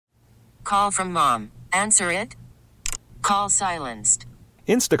call from mom. Answer it. Call silenced.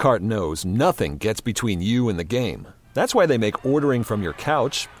 Instacart knows nothing gets between you and the game. That's why they make ordering from your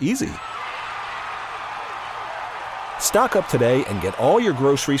couch easy. Stock up today and get all your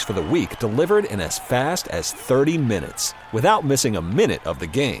groceries for the week delivered in as fast as 30 minutes without missing a minute of the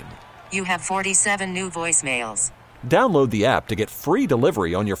game. You have 47 new voicemails. Download the app to get free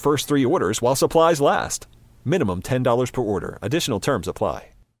delivery on your first 3 orders while supplies last. Minimum $10 per order. Additional terms apply.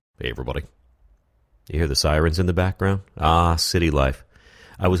 Hey, everybody. You hear the sirens in the background? Ah, city life.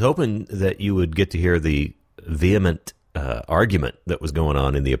 I was hoping that you would get to hear the vehement argument that was going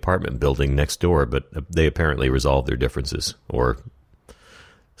on in the apartment building next door, but they apparently resolved their differences, or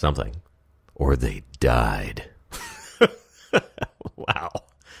something. Or they died. Wow.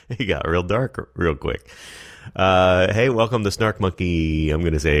 It got real dark real quick. Hey, welcome to Snark Monkey, I'm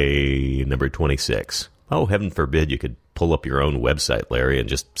going to say number 26. Oh, heaven forbid you could pull up your own website, Larry, and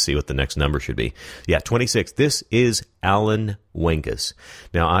just see what the next number should be. Yeah, 26. This is Alan Wenkus.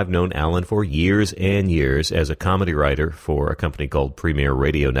 Now, I've known Alan for years and years as a comedy writer for a company called Premier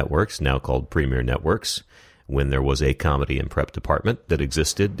Radio Networks, now called Premier Networks, when there was a comedy and prep department that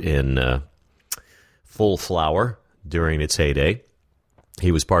existed in full flower during its heyday.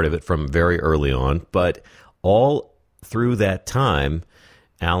 He was part of it from very early on, but all through that time,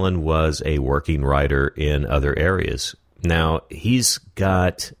 Alan was a working writer in other areas. Now, he's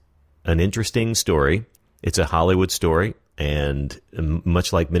got an interesting story. It's a Hollywood story, and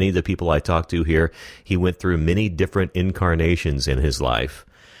much like many of the people I talk to here, he went through many different incarnations in his life,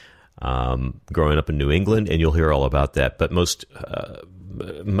 growing up in New England, and you'll hear all about that. But most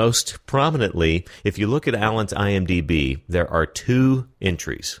prominently, if you look at Alan's IMDb, there are 2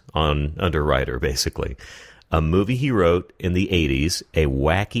 entries under writer, basically. A movie he wrote in the 80s, a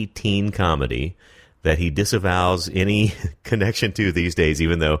wacky teen comedy that he disavows any connection to these days,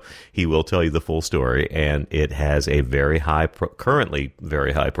 even though he will tell you the full story. And it has a currently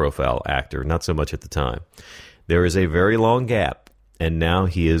very high profile actor, not so much at the time. There is a very long gap, and now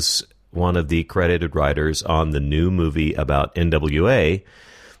he is one of the credited writers on the new movie about NWA,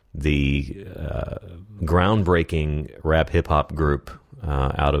 the groundbreaking rap hip hop group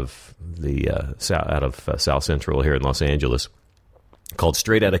out of South Central here in Los Angeles, called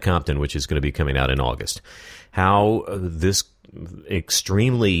Straight Outta Compton, which is going to be coming out in August. How this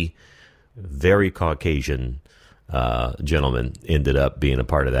extremely very Caucasian gentleman ended up being a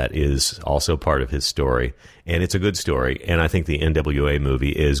part of that is also part of his story, and it's a good story, and I think the NWA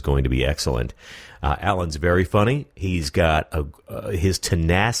movie is going to be excellent. Alan's very funny. He's got his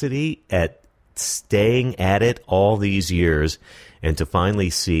tenacity at staying at it all these years, and to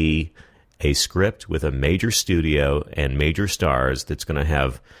finally see a script with a major studio and major stars that's going to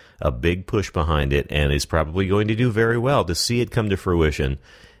have a big push behind it and is probably going to do very well, to see it come to fruition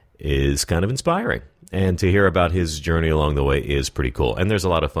is kind of inspiring. And to hear about his journey along the way is pretty cool. And there's a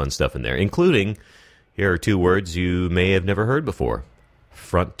lot of fun stuff in there, including, here are 2 words you may have never heard before: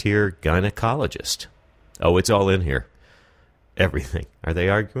 frontier gynecologist. Oh, it's all in here. Everything. Are they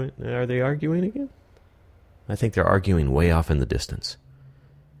arguing? Are they arguing again? I think they're arguing way off in the distance.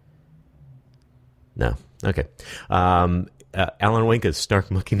 No. Okay. Alan Wenkus, Snark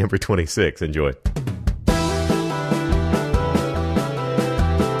Monkey number 26. Enjoy.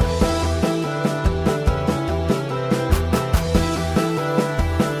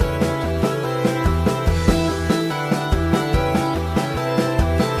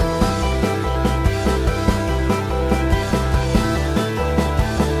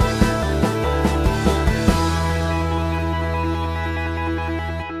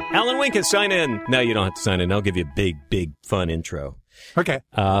 Wenkus, sign in. No, you don't have to sign in. I'll give you a big, fun intro. Okay.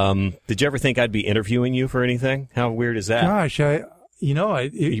 Did you ever think I'd be interviewing you for anything? How weird is that? Gosh,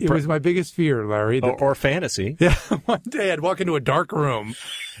 it was my biggest fear, Larry. Or fantasy. Yeah. One day I'd walk into a dark room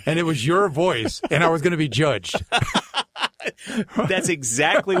and it was your voice and I was going to be judged. That's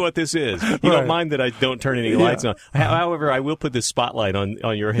exactly what this is. You don't mind that I don't turn any lights on. However, I will put this spotlight on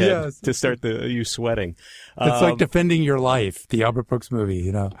your head to start you sweating. It's like defending your life, the Albert Brooks movie,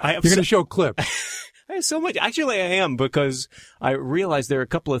 You're going to show clips. I have so much. Actually, I am, because I realize there are a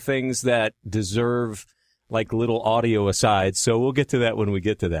couple of things that deserve like little audio asides. So we'll get to that when we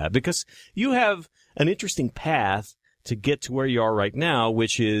get to that, because you have an interesting path to get to where you are right now,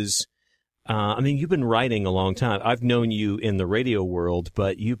 which is, you've been writing a long time. I've known you in the radio world,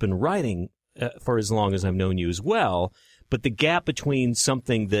 but you've been writing for as long as I've known you as well. But the gap between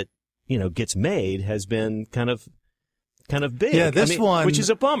something that, gets made has been kind of big. Yeah, one, which is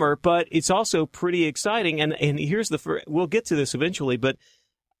a bummer, but it's also pretty exciting. And here's we'll get to this eventually, but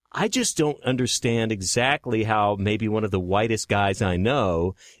I just don't understand exactly how maybe one of the whitest guys I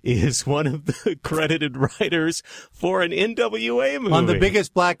know is one of the credited writers for an NWA movie. On the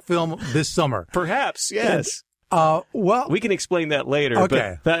biggest black film this summer. Perhaps, yes. Well, we can explain that later.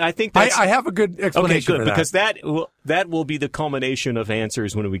 Okay. But I think that's... I have a good explanation for that. Because that will be the culmination of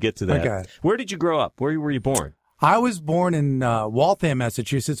answers when we get to that. Okay. Where did you grow up? Where were you born? I was born in Waltham,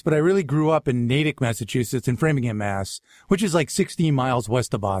 Massachusetts, but I really grew up in Natick, Massachusetts, in Framingham, Mass., which is like 16 miles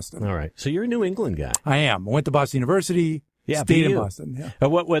west of Boston. All right. So you're a New England guy. I am. I went to Boston University, stayed in Boston. Yeah.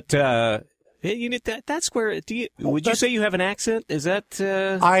 That's where, would you say you have an accent? Is that,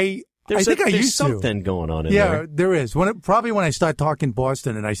 I think I used to. There's something going on in there. Yeah, there is. Probably when I start talking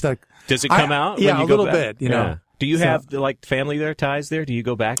Boston and I start. Does it come out? Yeah, when you a go little back? bit, you know. Yeah. Do you have, like, family there, ties there? Do you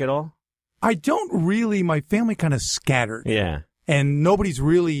go back at all? I don't really. My family kind of scattered. Yeah. And nobody's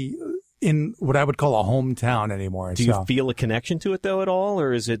really in what I would call a hometown anymore. Do you feel a connection to it though at all,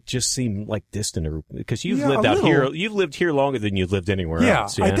 or does it just seem like distant? Or because you've lived out here, you've lived here longer than you've lived anywhere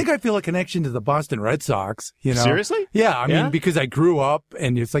else. Yeah, I think I feel a connection to the Boston Red Sox. You know, seriously? Yeah, I mean because I grew up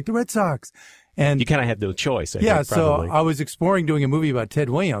and it's like the Red Sox, and you kind of had no choice. I think, so I was exploring doing a movie about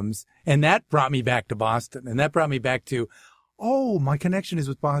Ted Williams, and that brought me back to Boston, and that brought me back to, my connection is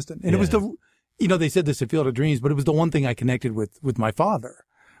with Boston, and it was they said this at Field of Dreams, but it was the one thing I connected with my father.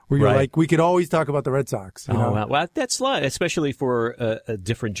 Where you're like, we could always talk about the Red Sox. You know? Well, that's especially for a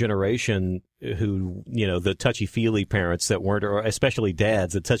different generation who, the touchy-feely parents that weren't, or especially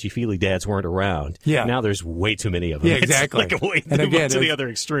dads, the touchy-feely dads weren't around. Yeah. Now there's way too many of them. Yeah, exactly. It's like to the other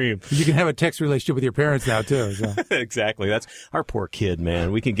extreme. You can have a text relationship with your parents now, too. So. Exactly. That's our poor kid,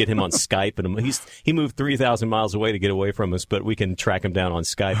 man. We can get him on Skype, and he moved 3,000 miles away to get away from us, but we can track him down on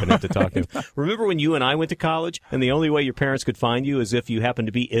Skype and have to talk to him. Remember when you and I went to college, and the only way your parents could find you is if you happened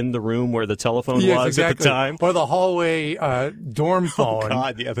to be in the room where the telephone was at the time? Or the hallway dorm phone. Oh,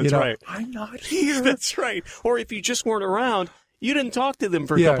 God, yeah, that's right. I'm not here. That's right. Or if you just weren't around, you didn't talk to them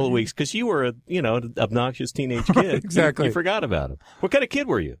for a couple of weeks because you were an obnoxious teenage kid. Exactly. You forgot about them. What kind of kid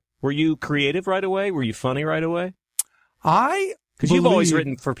were you? Were you creative right away? Were you funny right away? Because you've always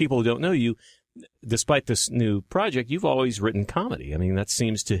written, for people who don't know you, despite this new project, you've always written comedy. I mean, that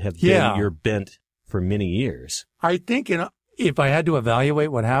seems to have been your bent for many years. I think if I had to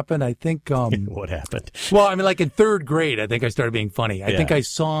evaluate what happened, I think... what happened? Well, I mean, like in third grade, I think I started being funny. I think I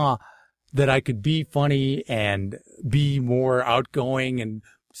saw that I could be funny and be more outgoing and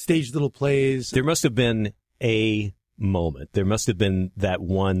stage little plays. There must have been a moment. There must have been that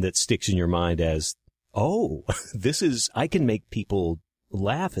one that sticks in your mind as, I can make people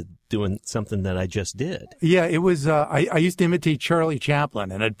laugh at doing something that I just did. Yeah, it was, I used to imitate Charlie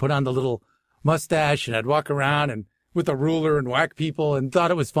Chaplin, and I'd put on the little mustache and I'd walk around and with a ruler and whack people and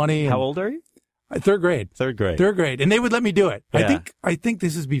thought it was funny. How old are you? Third grade. And they would let me do it. Yeah. I think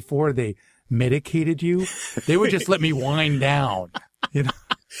this is before they medicated you. They would just let me wind down.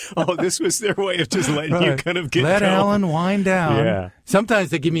 This was their way of just letting you kind of get Let going. Alan wind down. Yeah.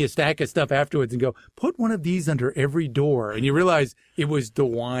 Sometimes they give me a stack of stuff afterwards and go, put one of these under every door. And you realize it was to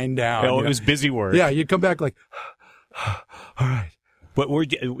wind down. It was busy work. Yeah, you'd come back like, all right. But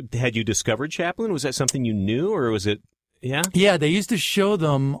had you discovered Chaplin? Was that something you knew, or was it, yeah? Yeah, they used to show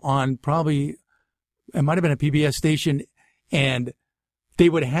them on it might have been a PBS station, and they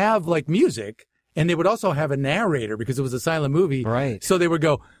would have like music, and they would also have a narrator because it was a silent movie. Right. So they would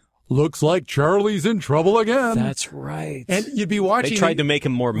go, looks like Charlie's in trouble again. That's right. And you'd be watching. They tried to make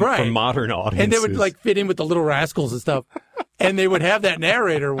him more for modern audiences. And they would like fit in with the Little Rascals and stuff. And they would have that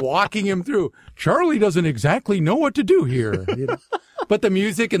narrator walking him through. Charlie doesn't exactly know what to do here. But the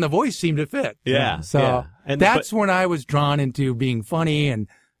music and the voice seemed to fit. Yeah. So that's when I was drawn into being funny and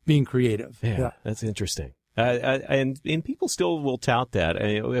being creative. Yeah. That's interesting. And people still will tout that.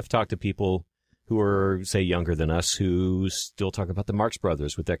 I've talked to people who are, say, younger than us, who still talk about the Marx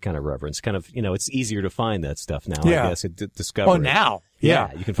Brothers with that kind of reverence. Kind of, it's easier to find that stuff now, I guess, at Discovery. Oh, now?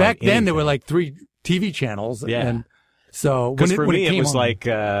 Yeah. You can find Back then, there were like 3 TV channels. Yeah. And so because for me, it was on, like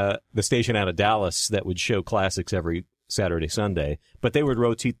the station out of Dallas that would show classics every Saturday, Sunday, but they would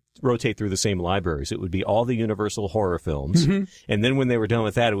rotate through the same libraries. It would be all the Universal horror films. Mm-hmm. And then when they were done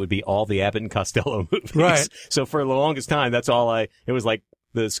with that, it would be all the Abbott and Costello movies. Right. So for the longest time, that's all it was like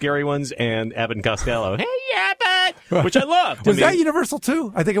the scary ones and Abbott and Costello. Hey, Abbott! Which I loved. Was that Universal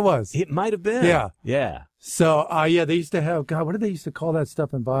too? I think it was. It might have been. Yeah. Yeah. So, they used to have, God, what did they used to call that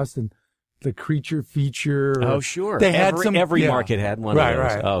stuff in Boston? The creature feature. Oh, sure. They had every market had one of those.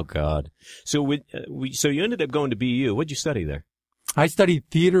 Right. Oh, God. So so you ended up going to BU. What'd you study there? I studied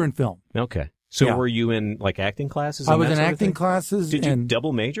theater and film. Okay. So were you in like acting classes? I was in acting classes. Did you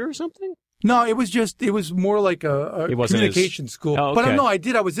double major or something? No, it was more like a It wasn't communication school. Oh, But okay. no, I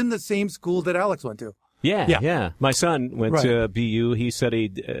was in the same school that Alex went to. Yeah. My son went Right. to BU. He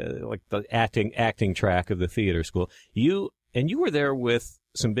studied like the acting track of the theater school. You were there with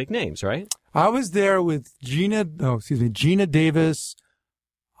some big names, right? I was there with Gina Davis,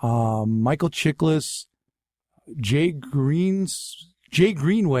 Michael Chiklis, Jay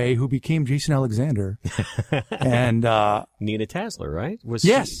Greenway, who became Jason Alexander, and Nina Tasler, right?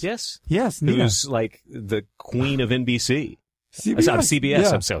 Yes. Nina. Who's like the queen of NBC. CBS. I'm CBS.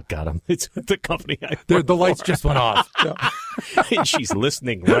 Yeah. I'm so it's the company. The lights just went off. Yeah. And she's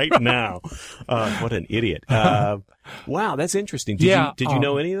listening right now. What an idiot! Wow, that's interesting. Did you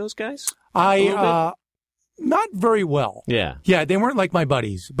know any of those guys? Not very well. Yeah. They weren't like my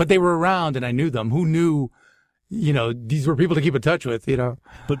buddies, but they were around and I knew them. Who knew, these were people to keep in touch with,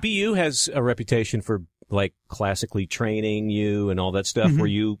 But BU has a reputation for like classically training you and all that stuff. Mm-hmm. Were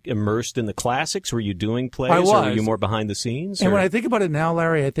you immersed in the classics? Were you doing plays? I was. Or were you more behind the scenes? And or? when I think about it now,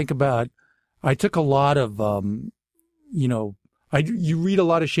 Larry, I took a lot of, you read a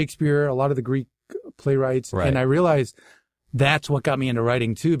lot of Shakespeare, a lot of the Greek playwrights, Right. and I realized that's what got me into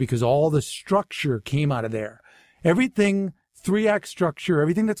writing too, because all the structure came out of there. Everything, 3-act structure,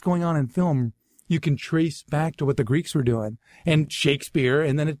 everything that's going on in film, you can trace back to what the Greeks were doing and Shakespeare,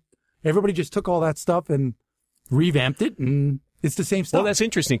 and then everybody just took all that stuff and revamped it, and it's the same stuff. Well, that's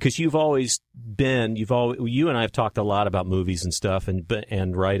interesting because you and I have talked a lot about movies and stuff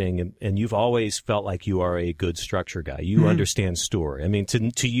and writing, and you've always felt like you are a good structure guy. You understand story. I mean,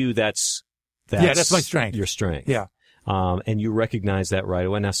 to you, that's that's my strength. Your strength. Yeah. And you recognize that right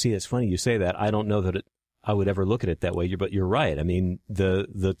away. Now, see, it's funny you say that. I don't know that I would ever look at it that way, but you're right. I mean,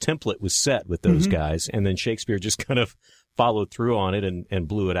 the template was set with those guys, and then Shakespeare just kind of followed through on it and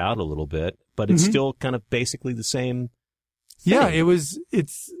blew it out a little bit, but it's still kind of basically the same thing. Yeah,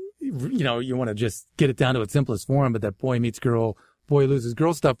 it's, you want to just get it down to its simplest form, but that boy meets girl, boy loses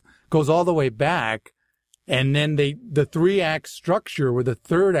girl stuff goes all the way back. And then the 3-act structure where the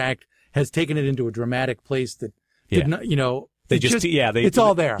 3rd act has taken it into a dramatic place that did not, it's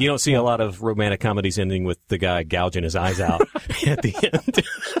all there. You don't see a lot of romantic comedies ending with the guy gouging his eyes out at the end.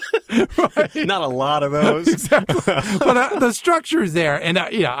 Right. Not a lot of those. Exactly. But the structure is there. And,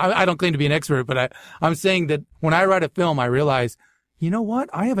 I don't claim to be an expert, but I'm saying that when I write a film, I realize, you know what?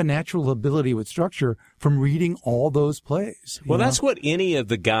 I have a natural ability with structure from reading all those plays. Well, that's what any of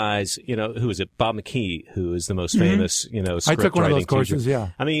the guys, who is it? Bob McKee, who is the most famous, script I took one of those writing courses, teacher. yeah.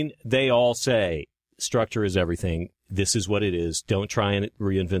 I mean, they all say structure is everything. This is what it is. Don't try and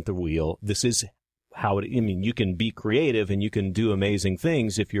reinvent the wheel. This is how you can be creative and you can do amazing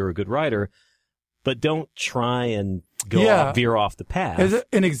things if you're a good writer, but don't try and veer off the path. As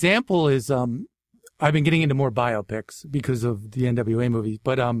an example is, I've been getting into more biopics because of the NWA movies,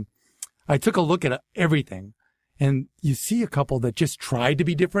 but I took a look at everything, and you see a couple that just tried to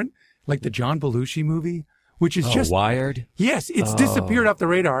be different, like the John Belushi movie, which is just Wired. Yes, it's disappeared off the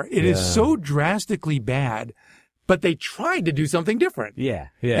radar. It is so drastically bad, but they tried to do something different. Yeah.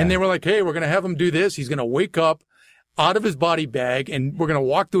 And they were like, "Hey, we're going to have him do this. He's going to wake up out of his body bag, and we're going to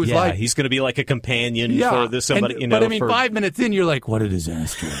walk through his life. He's going to be like a companion for this somebody. But I mean, 5 minutes in, you're like, "What a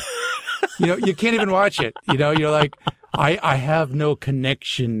disaster." You can't even watch it. You're like, I have no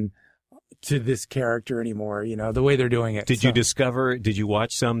connection to this character anymore, the way they're doing it. Did you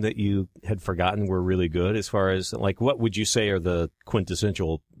watch some that you had forgotten were really good as far as, like, what would you say are the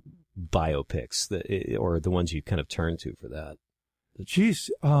quintessential biopics or the ones you kind of turn to for that?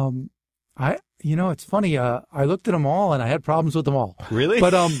 Jeez. It's funny. I looked at them all and I had problems with them all. Really?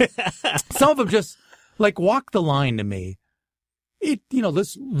 But, some of them just like Walk the Line to me.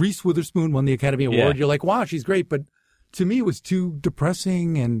 This Reese Witherspoon won the Academy Award. Yeah. You're like, wow, she's great. But to me, it was too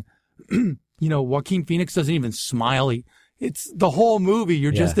depressing. And, Joaquin Phoenix doesn't even smile. It's the whole movie.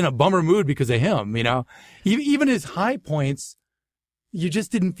 You're just in a bummer mood because of him, Even his high points, you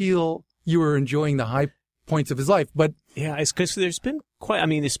just didn't feel you were enjoying the high points of his life. But yeah, it's because there's been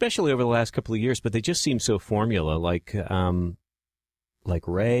especially over the last couple of years, but they just seem so formula. Like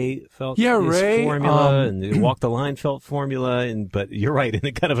Ray felt Ray, formula, and Walk the Line felt formula, but you're right, in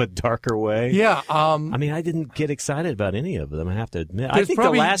a kind of a darker way. Yeah. I didn't get excited about any of them, I have to admit. I think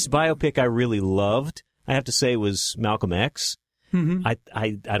probably the last biopic I really loved, I have to say, was Malcolm X. Mm-hmm.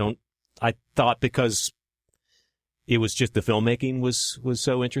 I thought because it was just the filmmaking was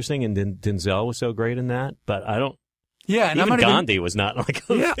so interesting, and then Denzel was so great in that, but I don't. Yeah, and even Gandhi was not like.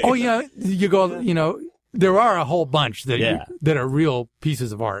 Yeah. Oh, yeah. You go. There are a whole bunch that that are real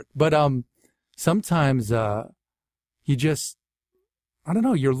pieces of art, but sometimes you just I don't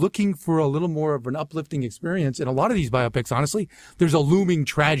know, you're looking for a little more of an uplifting experience. And a lot of these biopics, honestly, there's a looming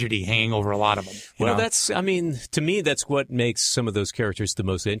tragedy hanging over a lot of them. Well, to me, that's what makes some of those characters the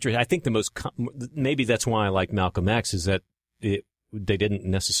most interesting. I think maybe that's why I like Malcolm X, is that they didn't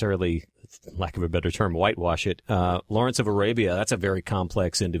necessarily, lack of a better term, whitewash it. Lawrence of Arabia, that's a very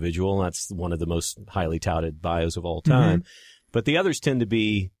complex individual. And that's one of the most highly touted bios of all time. But the others tend to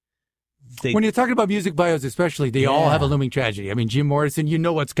be... when you're talking about music bios especially, they all have a looming tragedy. I mean, Jim Morrison, you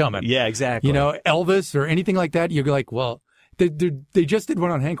know what's coming. Yeah, exactly. You know, Elvis or anything like that, you're like, well, they just did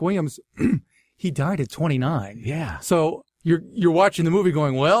one on Hank Williams. He died at 29. Yeah. So you're watching the movie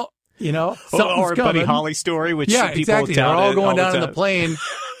going, well, you know, something's or coming. Buddy Holly story, which people exactly. They're all going down in the plane.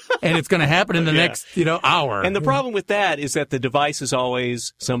 And it's going to happen in the next, hour. And the problem with that is that the device is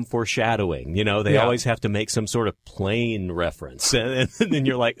always some foreshadowing. You know, they always have to make some sort of plane reference. And then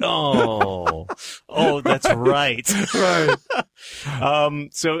you're like, oh, that's right. Right.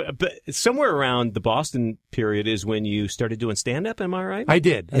 But somewhere around the Boston period is when you started doing stand-up, am I right? I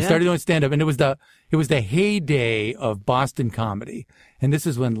did. I started doing stand-up, and it was the heyday of Boston comedy. And this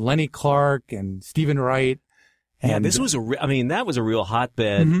is when Lenny Clark and Stephen Wright. And this was that was a real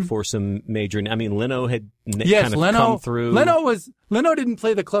hotbed for some major. I mean, Leno had come through. Leno didn't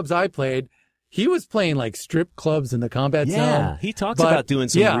play the clubs I played. He was playing like strip clubs in the Combat Zone. Yeah, he talks about doing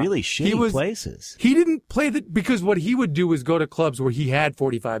some really shitty places. He didn't play because what he would do was go to clubs where he had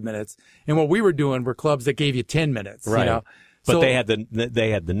 45 minutes, and what we were doing were clubs that gave you 10 minutes. Right. You know? But So, they had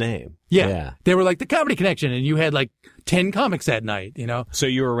the name. Yeah. They were like the Comedy Connection, and you had like 10 comics that night, you know. So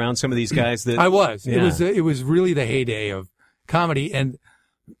you were around some of these guys that I was. Yeah. It was really the heyday of comedy, and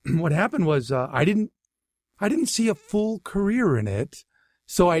what happened was I didn't see a full career in it,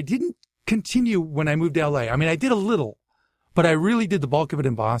 so I didn't continue when I moved to LA. I mean, I did a little, but I really did the bulk of it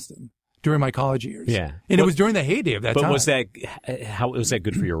in Boston during my college years. Yeah. And it was during the heyday of that time. But was that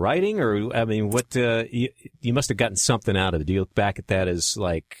good for your writing? Or, I mean, you must have gotten something out of it. Do you look back at that as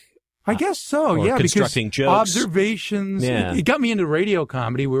like... I guess so, or yeah. constructing because jokes. Observations. Yeah. It got me into radio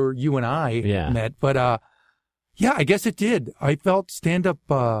comedy where you and I met. But, I guess it did. I felt stand-up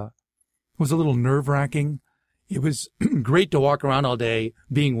was a little nerve-wracking. It was great to walk around all day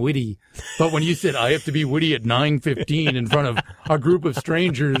being witty. But when you said, I have to be witty at 9:15 in front of a group of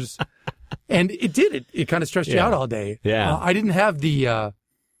strangers, and it did. It kind of stressed you out all day. Yeah. I didn't have the, I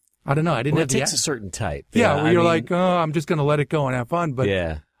didn't have it the... takes a certain type. Yeah, where you're like, I'm just going to let it go and have fun. But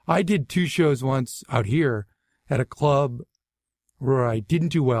yeah. I did 2 shows once out here at a club where I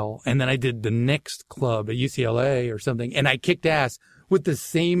didn't do well. And then I did the next club at UCLA or something, and I kicked ass with the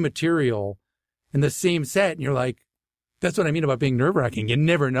same material and the same set. And you're like, that's what I mean about being nerve-wracking. You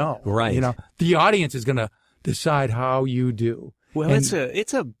never know. Right. You know, the audience is going to decide how you do. Well, it's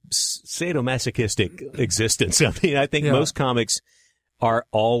a sadomasochistic existence. I mean, I think most comics are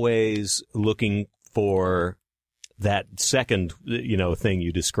always looking for that second, thing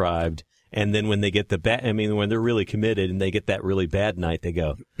you described. And then when they get when they're really committed and they get that really bad night, they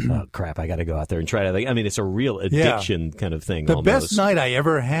go, oh crap, I got to go out there and try to, it's a real addiction kind of thing. The best night I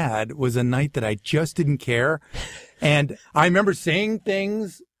ever had was a night that I just didn't care. And I remember saying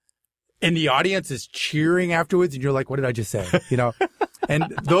things and the audience is cheering afterwards. And you're like, what did I just say? And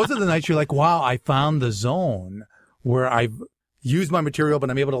those are the nights you're like, wow, I found the zone where I've used my material, but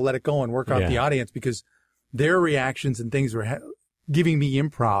I'm able to let it go and work out the audience because their reactions and things were giving me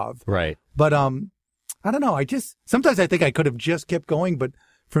improv. Right. But, I don't know. Sometimes I think I could have just kept going, but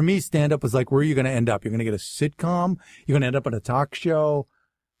for me, stand-up was like, where are you going to end up? You're going to get a sitcom? You're going to end up on a talk show?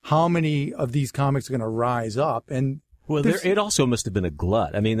 How many of these comics are going to rise up? And well, it also must have been a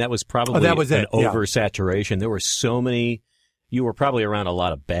glut. I mean, that was probably an oversaturation. There were so many. You were probably around a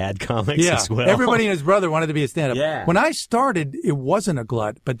lot of bad comics as well. Everybody and his brother wanted to be a stand-up. Yeah. When I started, it wasn't a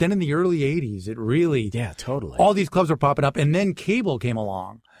glut, but then in the early 80s, it really... Yeah, totally. All these clubs were popping up, and then cable came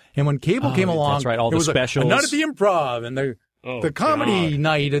along. And when cable came along... That's right, all the specials. Not at the Improv, and the comedy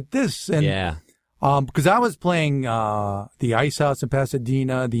night at this. And, because I was playing the Ice House in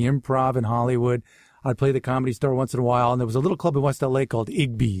Pasadena, the Improv in Hollywood. I'd play the Comedy Store once in a while, and there was a little club in West L.A. called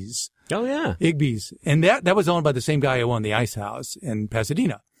Igby's. Oh, yeah. Igby's. And that was owned by the same guy who owned the Ice House in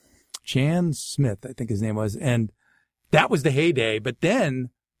Pasadena. Chan Smith, I think his name was. And that was the heyday. But then,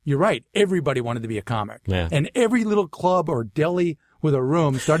 you're right, everybody wanted to be a comic. Yeah. And every little club or deli with a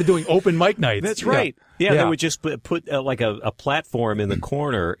room started doing open mic nights. That's right. Yeah, they would just put like a platform in the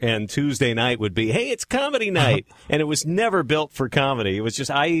corner, and Tuesday night would be, hey, it's comedy night. And it was never built for comedy. It was just,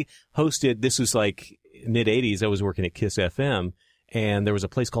 I hosted, this was like mid-'80s, I was working at KISS FM. and there was a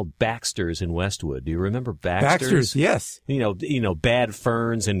place called Baxter's in Westwood. Do you remember Baxter's? Baxter's, yes. You know, bad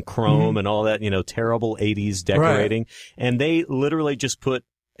ferns and chrome and all that, terrible 80s decorating. Right. And they literally just put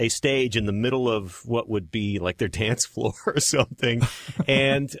a stage in the middle of what would be like their dance floor or something.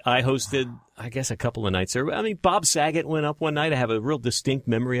 And I hosted, I guess, a couple of nights there. I mean, Bob Saget went up one night. I have a real distinct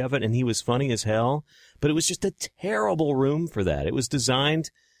memory of it, and he was funny as hell. But it was just a terrible room for that. It was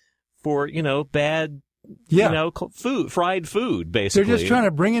designed for, bad, food, fried food, basically. They're just trying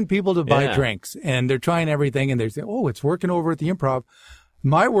to bring in people to buy drinks, and they're trying everything, and they're saying, oh, it's working over at the Improv.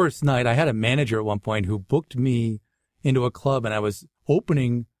 My worst night, I had a manager at one point who booked me into a club, and I was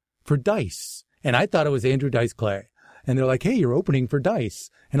opening for Dice, and I thought it was Andrew Dice Clay. And they're like, hey, you're opening for Dice.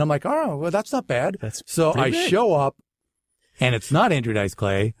 And I'm like, oh, well, that's not bad. So I show up, and it's not Andrew Dice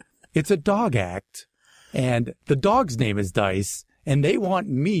Clay. It's a dog act, and the dog's name is Dice, and they want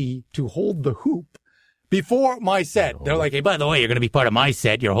me to hold the hoop before my set. They're like, hey, by the way, you're going to be part of my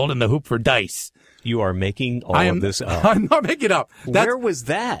set. You're holding the hoop for Dice. You are making all of this up. I'm not making it up. Where was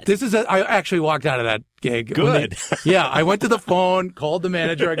that? I actually walked out of that gig. Good. I went to the phone, called the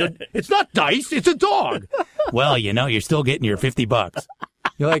manager. I go, it's not Dice, it's a dog. Well, you're still getting your $50.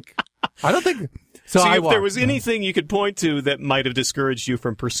 You're like, I don't think. So if there was anything you could point to that might have discouraged you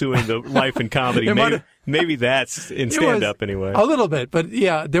from pursuing the life in comedy, maybe that's in stand-up anyway. A little bit, but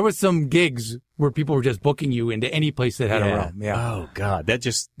yeah, there was some gigs where people were just booking you into any place that had a room. Yeah. Oh God, that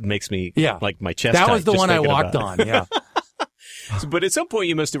just makes me like my chest. That tight was the one I walked on. Yeah. But at some point,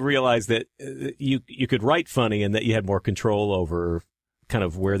 you must have realized that you could write funny and that you had more control over kind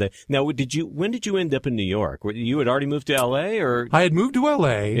of where they. Now, when did you end up in New York? You had already moved to L.A. or I had moved to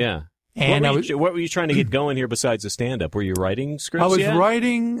L.A. Yeah. And what were you trying to get going here besides the stand-up? Were you writing scripts? I was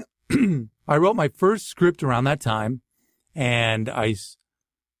writing. I wrote my first script around that time, and I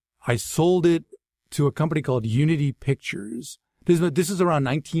sold it to a company called Unity Pictures. This is around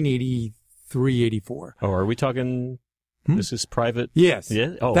 1983, 84. Oh, are we talking? This is private. Yes.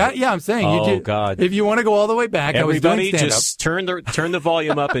 Yeah. Oh, I'm saying. God! If you want to go all the way back, everybody, I was doing just turn the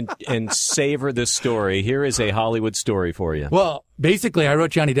volume up and savor this story. Here is a Hollywood story for you. Well, basically, I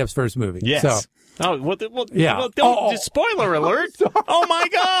wrote Johnny Depp's first movie. Yes. So, spoiler alert. Oh, my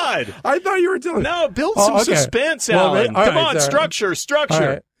God. I thought you were telling. No, build some suspense, Alan. Come on, structure. All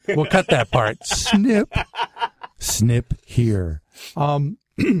right. We'll cut that part. Snip here.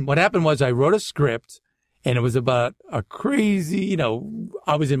 What happened was I wrote a script, and it was about a crazy,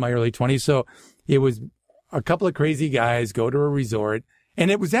 I was in my early 20s, so it was a couple of crazy guys go to a resort. And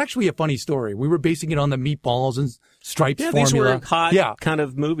it was actually a funny story. We were basing it on the Meatballs and Stripes formula. These were hot kind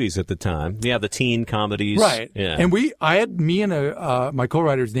of movies at the time. Yeah, the teen comedies. Right. Yeah. And me and my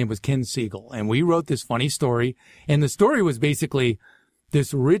co-writer's name was Ken Siegel, and we wrote this funny story. And the story was basically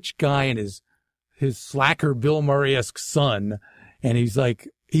this rich guy and his slacker Bill Murray-esque son. And he's like,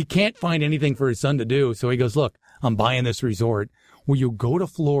 he can't find anything for his son to do. So he goes, look, I'm buying this resort. Will you go to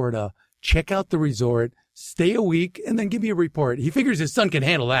Florida, check out the resort, stay a week, and then give me a report? He figures his son can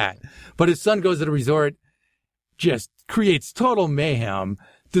handle that. But his son goes to the resort, just creates total mayhem,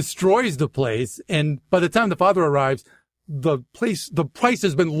 destroys the place. And by the time the father arrives, the price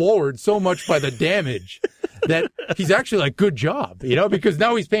has been lowered so much by the damage that he's actually like, good job, because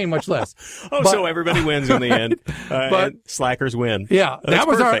now he's paying much less. So everybody wins in the end. But slackers win. Yeah.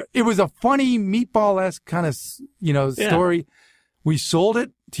 It was a funny Meatball-esque kind of, story. We sold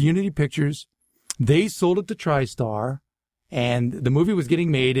it to Unity Pictures. They sold it to TriStar, and the movie was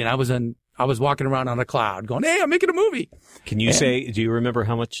getting made, and I was walking around on a cloud going, hey, I'm making a movie. Can you do you remember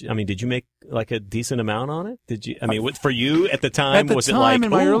how much, did you make like a decent amount on it? Did you, for you at the time, was it like?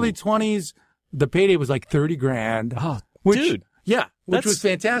 In my early 20s, the payday was like $30,000. Oh, dude. Yeah. Which was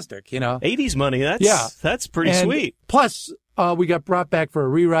fantastic, 80s money. That's pretty sweet. Plus, we got brought back for a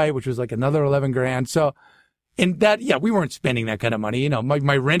rewrite, which was like another $11,000. So, and that, we weren't spending that kind of money.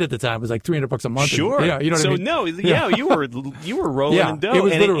 My rent at the time was like $300 a month. Sure. And, you know what I mean? You were rolling in dough. It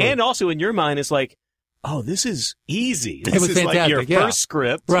was and also in your mind, it's like, oh, this is easy. This is fantastic. like your first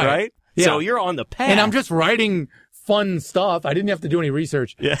script, right? Yeah. So you're on the path. And I'm just writing fun stuff. I didn't have to do any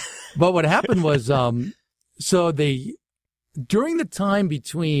research. Yeah. But what happened was, during the time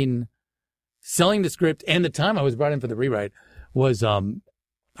between selling the script and the time I was brought in for the rewrite was,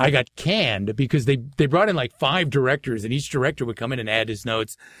 I got canned because they brought in like 5 directors, and each director would come in and add his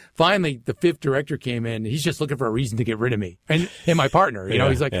notes. Finally, the 5th director came in. He's just looking for a reason to get rid of me and my partner.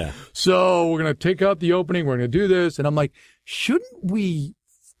 He's like, so we're going to take out the opening. We're going to do this. And I'm like, shouldn't we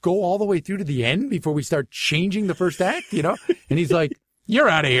go all the way through to the end before we start changing the first act? And he's like, you're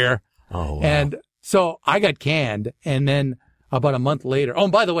out of here. Oh, wow. And so I got canned. And then about a month later, oh,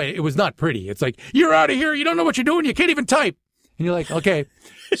 and by the way, it was not pretty. It's like, you're out of here. You don't know what you're doing. You can't even type. And you're like, okay.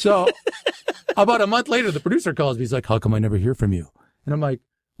 So about a month later, the producer calls me. He's like, how come I never hear from you? And I'm like,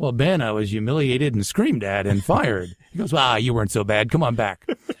 well, Ben, I was humiliated and screamed at and fired. He goes, well, you weren't so bad. Come on back.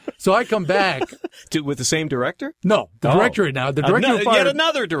 So I come back. With the same director? No, the director now. The director fired. Yet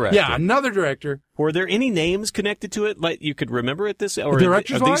another director. Yeah, another director. Were there any names connected to it like you could remember at this? Or are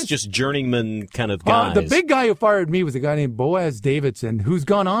these just journeyman kind of guys? The big guy who fired me was a guy named Boaz Davidson, who's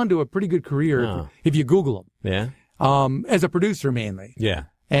gone on to a pretty good career if you Google him. Yeah. As a producer mainly. Yeah.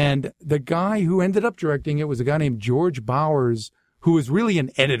 And the guy who ended up directing it was a guy named George Bowers, who was really an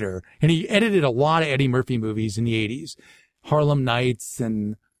editor. And he edited a lot of Eddie Murphy movies in the 80s. Harlem Nights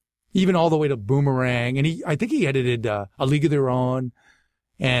and even all the way to Boomerang. And I think he edited A League of Their Own.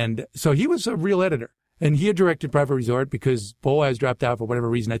 And so he was a real editor. And he had directed Private Resort because Boaz dropped out for whatever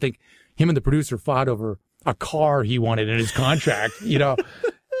reason. I think him and the producer fought over a car he wanted in his contract,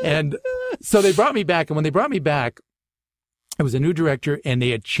 And so they brought me back. And when they brought me back, it was a new director and they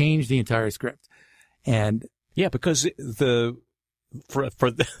had changed the entire script. And yeah, because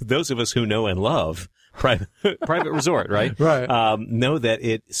for those of us who know and love Private Resort, right? Right. Know that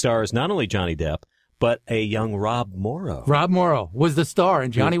it stars not only Johnny Depp, but a young Rob Morrow. Rob Morrow was the star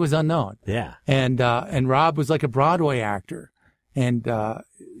and Johnny was unknown. Yeah. And Rob was like a Broadway actor. And,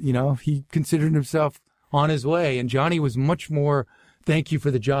 he considered himself on his way. And Johnny was much more thank you for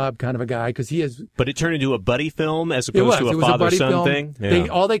the job kind of a guy because he has. But it turned into a buddy film as opposed to a father-son thing? Yeah.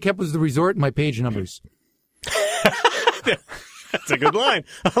 All they kept was the resort and my page numbers. That's a good line.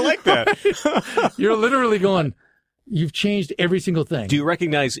 I like that. You're literally going, you've changed every single thing. Do you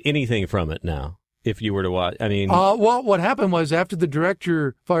recognize anything from it now? If you were to watch, I mean. Well, what happened was after the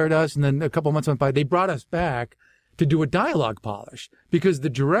director fired us and then a couple months went by, they brought us back to do a dialogue polish because the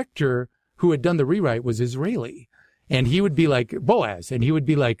director who had done the rewrite was Israeli. And he would be like, Boaz, and he would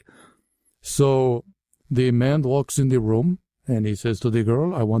be like, so the man walks in the room and he says to the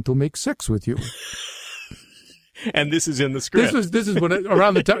girl, I want to make sex with you. And this is in the script. This is when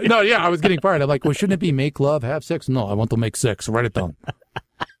around the time. No, yeah, I was getting fired. I'm like, well, shouldn't it be make love, have sex? No, I want to make sex. Write it down.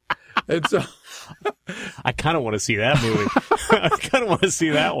 And so I kind of want to see that movie. I kind of want to see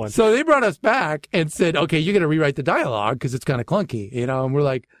that one. So they brought us back and said, okay, you're going to rewrite the dialogue because it's kind of clunky, and we're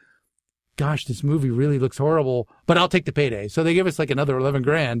like, gosh, this movie really looks horrible, but I'll take the payday. So they gave us like another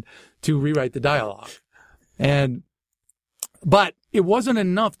 $11,000 to rewrite the dialogue. But it wasn't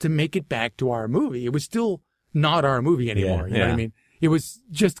enough to make it back to our movie. It was still not our movie anymore. You know what I mean? It was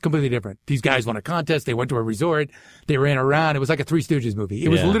just completely different. These guys won a contest. They went to a resort. They ran around. It was like a Three Stooges movie. It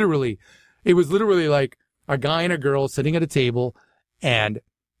was literally like a guy and a girl sitting at a table, and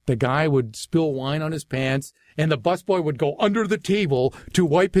the guy would spill wine on his pants, and the busboy would go under the table to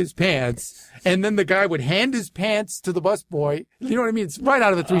wipe his pants, and then the guy would hand his pants to the busboy. You know what I mean? It's right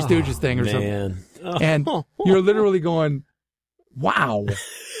out of the Three Stooges thing or something. And you're literally going, wow.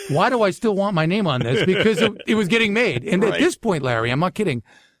 Why do I still want my name on this? Because it was getting made. And at this point, Larry, I'm not kidding.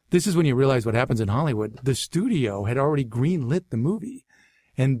 This is when you realize what happens in Hollywood. The studio had already greenlit the movie,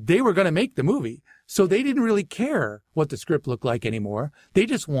 and they were going to make the movie. So they didn't really care what the script looked like anymore. They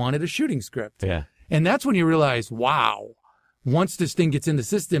just wanted a shooting script. Yeah. And that's when you realize, wow, once this thing gets in the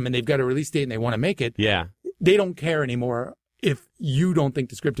system and they've got a release date and they want to make it, they don't care anymore if you don't think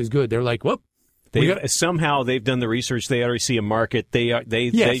the script is good. They're like, whoop. Somehow they've done the research. They already see a market. They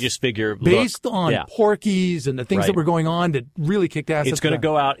just figure, based on Porky's and the things that were going on that really kicked ass. It's going to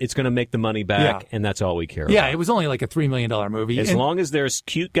go out. It's going to make the money back, and that's all we care about. Yeah, it was only like a $3 million movie. As long as there's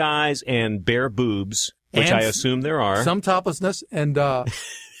cute guys and bare boobs, which I assume there are. Some toplessness. And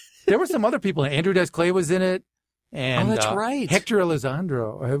there were some other people. Andrew Dice Clay was in it. And, that's right. Hector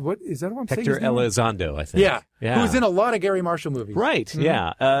Elizondo. What is that? What I'm saying? Hector Elizondo, I think. Yeah. Who was in a lot of Gary Marshall movies. Right. Mm-hmm.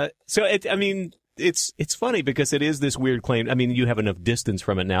 Yeah. So it's funny because it is this weird claim. I mean, you have enough distance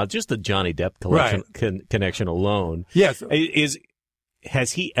from it now. Just the Johnny Depp connection alone. Yes.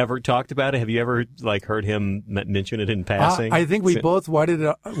 Has he ever talked about it? Have you ever heard him mention it in passing? I think we both whited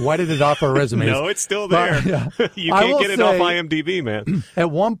it off our resumes. No, it's still there. You can't get it off IMDb, man.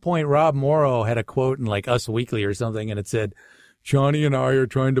 At one point, Rob Morrow had a quote in like Us Weekly or something, and it said, "Johnny and I are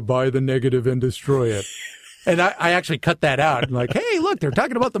trying to buy the negative and destroy it." And I actually cut that out. I'm like, hey, look, they're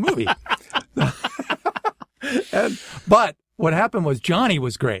talking about the movie. But what happened was Johnny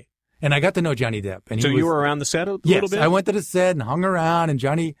was great. And I got to know Johnny Depp. And you were around the set a little bit? Yes, I went to the set and hung around, and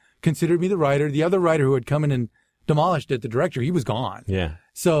Johnny considered me the writer. The other writer who had come in and demolished it, the director, he was gone. Yeah.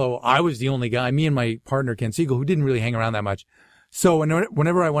 So I was the only guy, me and my partner, Ken Siegel, who didn't really hang around that much. So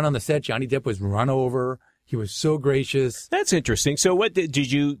whenever I went on the set, Johnny Depp was run over. He was so gracious. That's interesting. So what did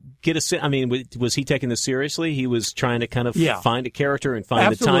you get a, I mean, was he taking this seriously? He was trying to kind of find a character and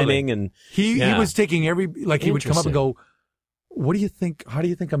find the timing, and he was taking he would come up and go, what do you think? How do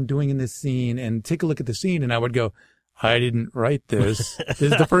you think I'm doing in this scene? And take a look at the scene. And I would go, I didn't write this. This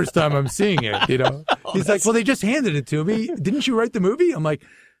is the first time I'm seeing it, you know? He's like, well, they just handed it to me. Didn't you write the movie? I'm like,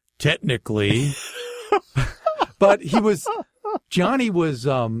 technically. But Johnny was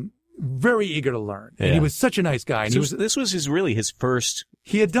very eager to learn. And he was such a nice guy. And so this was his first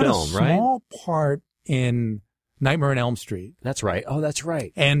He had done film, a small part in Nightmare on Elm Street. That's right. Oh, that's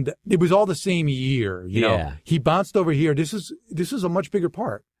right. And it was all the same year, you know? He bounced over here. This is a much bigger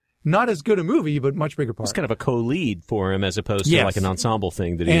part. Not as good a movie, but much bigger part. It's kind of a co-lead for him as opposed to like an ensemble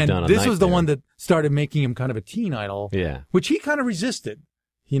thing that he had done on this was the Nightmare. one that started making him kind of a teen idol. Yeah. Which he kind of resisted,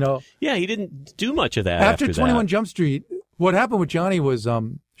 you know? Yeah, he didn't do much of that After 21 that. Jump Street, what happened with Johnny was,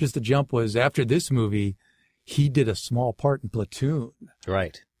 just a jump was after this movie, he did a small part in Platoon.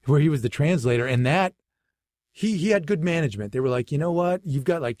 Right. Where he was the translator. And that, he had good management. They were like, you know what? You've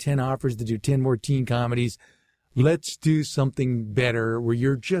got like 10 offers to do 10 more teen comedies. Let's do something better where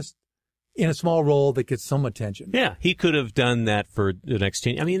you're just in a small role that gets some attention. Yeah, he could have done that for the next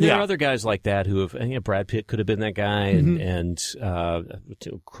 10. I mean, there are other guys like that who have, Brad Pitt could have been that guy, and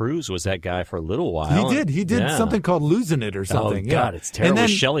Cruise was that guy for a little while. He did something called Losing It or something. Oh, God, it's terrible. And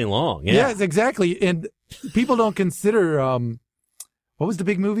then, Shelley Long. Yeah. Yes, exactly. And people don't consider, what was the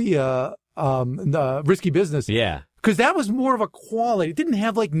big movie? Risky Business. Yeah. Because that was more of a quality. It didn't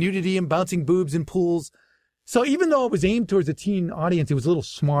have like nudity and bouncing boobs and pools. So even though it was aimed towards a teen audience, it was a little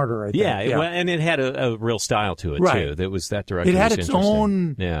smarter, I think. Yeah, and it had a real style to it, too. That was that direction. It had was its interesting.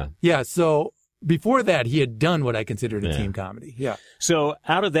 own... Yeah. Yeah, so before that, he had done what I considered a teen comedy. Yeah. So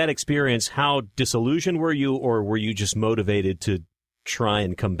out of that experience, how disillusioned were you, or were you just motivated to try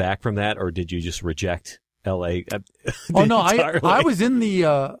and come back from that, or did you just reject L.A.? Oh, no, I was in the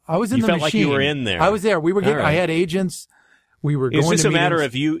machine. You felt like you were in there. I was there. We were getting... Right. I had agents... We were going to Is this a matter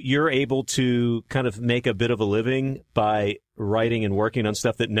meetings. of you're able to kind of make a bit of a living by writing and working on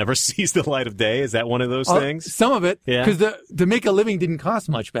stuff that never sees the light of day? Is that one of those things? Some of it. Yeah. Because to make a living didn't cost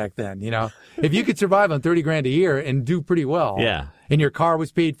much back then, you know. If you could survive on $30,000 a year and do pretty well. Yeah. And your car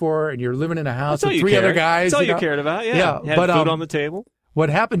was paid for and you're living in a house with you three cared. other guys. That's all you you know? cared about. Yeah. Yeah. Had food on the table.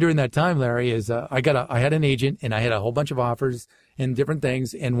 What happened during that time, Larry, is I had an agent and I had a whole bunch of offers and different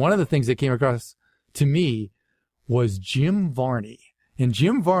things. And one of the things that came across to me was Jim Varney. And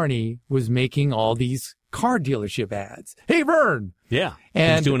Jim Varney was making all these car dealership ads. Hey, Vern. Yeah.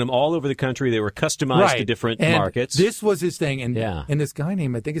 And he was doing them all over the country. They were customized to different markets. This was his thing. And, and this guy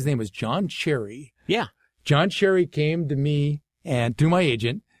named, I think his name was John Cherry. Yeah. John Cherry came to me and to my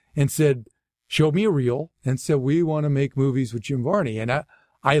agent and said, showed me a reel and said, we want to make movies with Jim Varney. And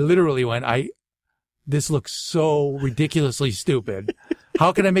I literally went, this looks so ridiculously stupid.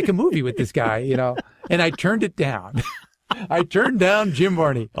 How can I make a movie with this guy? You know, and I turned it down. I turned down Jim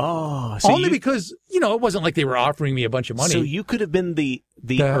Varney. Oh, so only because, you know, it wasn't like they were offering me a bunch of money. So you could have been the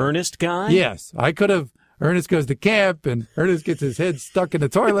Ernest guy? Yes, I could have. Ernest goes to camp and Ernest gets his head stuck in the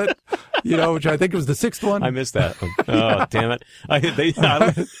toilet, you know, which I think was the sixth one. I missed that one. Oh, damn it.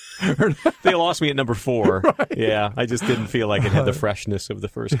 They lost me at number 4. Right. Yeah, I just didn't feel like it had the freshness of the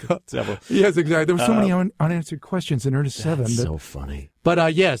first several. Yes, exactly. There were so many unanswered questions in Ernest 7. That's so funny.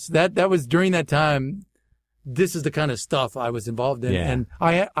 But yes, that was during that time. This is the kind of stuff I was involved in. Yeah. And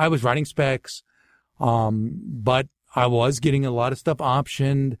I was writing specs, but I was getting a lot of stuff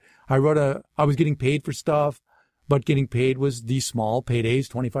optioned. I was getting paid for stuff, but getting paid was these small paydays,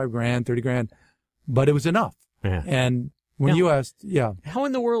 $25,000, $30,000, but it was enough. Yeah. And when you asked, how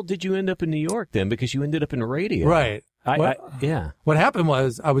in the world did you end up in New York then? Because you ended up in radio. Right. What happened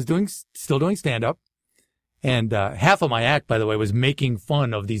was I was still doing stand up. And half of my act, by the way, was making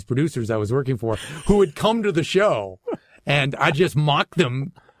fun of these producers I was working for who would come to the show. And I just mocked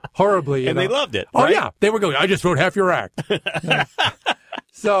them horribly. And they loved it. Oh, right? yeah. They were going, I just wrote half your act.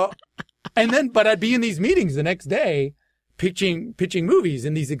 So, but I'd be in these meetings the next day pitching movies,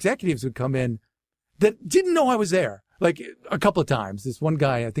 and these executives would come in that didn't know I was there. Like a couple of times. This one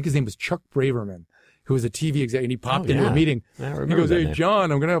guy, I think his name was Chuck Braverman, who was a TV executive, and he popped into a meeting. I remember he goes, that hey, name.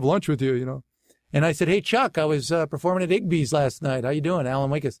 John, I'm going to have lunch with you, you know. And I said, hey, Chuck, I was performing at Igby's last night. How you doing,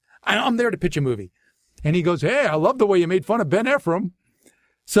 Alan Wenkus? I'm there to pitch a movie. And he goes, hey, I love the way you made fun of Ben Ephraim.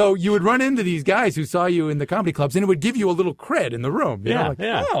 So you would run into these guys who saw you in the comedy clubs, and it would give you a little cred in the room. You know,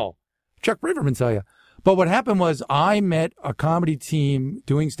 like, oh, Chuck Braverman saw you. But what happened was I met a comedy team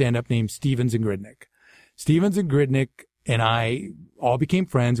doing stand-up named Stevens and Gridnick. Stevens and Gridnick and I all became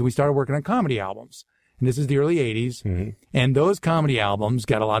friends, and we started working on comedy albums. And this is the early 80s. Mm-hmm. And those comedy albums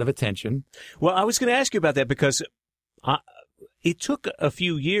got a lot of attention. Well, I was going to ask you about that because it took a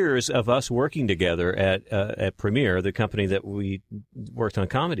few years of us working together at Premiere, the company that we worked on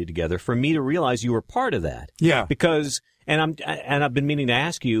comedy together, for me to realize you were part of that. Yeah. Because, and I've been meaning to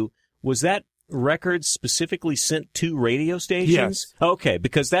ask you, was that record specifically sent to radio stations? Yes. Okay,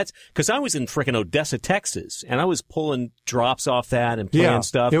 because I was in frickin' Odessa, Texas, and I was pulling drops off that and playing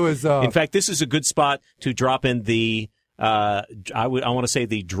stuff. It was, in fact, this is a good spot to drop in the, I want to say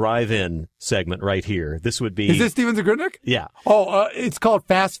the drive-in segment right here. This would be. Is this Stevens and Grudnick? Yeah. Oh, it's called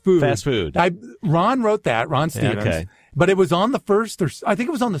Fast Food. Fast Food. Ron wrote that, Ron Stevens. Okay. But it was on the first, or I think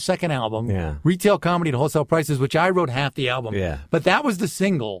it was on the second album. Yeah. Retail Comedy at Wholesale Prices, which I wrote half the album. Yeah. But that was the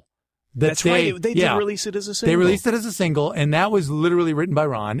single. That's right. They did release it as a single. They released it as a single, and that was literally written by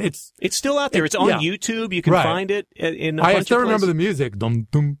Ron. It's still out there. It's on YouTube. You can find it in a bunch of places. I still remember the music. Dum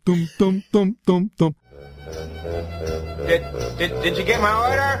dum dum dum dum dum dum. Did you get my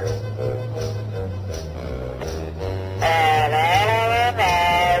order?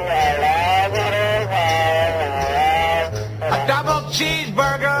 A double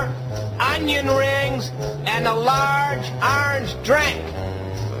cheeseburger, onion rings, and a large orange drink.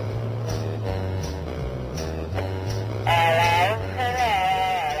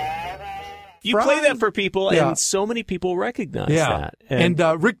 You play that for people, and so many people recognize that. And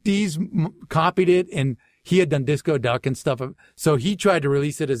Rick Dees copied it, and he had done Disco Duck and stuff. So he tried to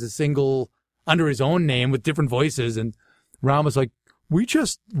release it as a single under his own name with different voices. And Ron was like, we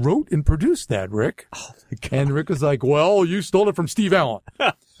just wrote and produced that, Rick. Oh, my God. And Rick was like, well, you stole it from Steve Allen.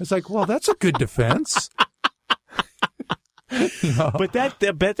 It's like, well, that's a good defense. You know? But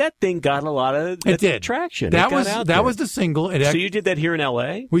that thing got a lot of traction. That was the single. So you did that here in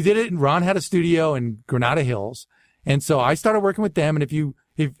L.A.? We did it, and Ron had a studio in Granada Hills, and so I started working with them. And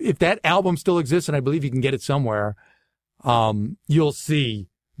if that album still exists, and I believe you can get it somewhere, you'll see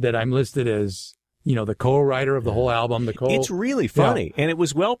that I'm listed as, you know, the co-writer of the whole album. It's really funny, and it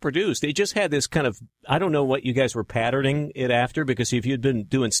was well produced. It just had this kind of, I don't know what you guys were patterning it after, because if you'd been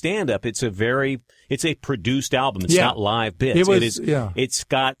doing stand-up, it's a produced album. It's not live bits. It's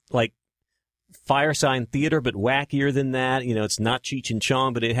got like Firesign Theater, but wackier than that. You know, it's not Cheech and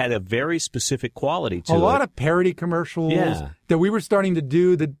Chong, but it had a very specific quality to it. A lot of parody commercials that we were starting to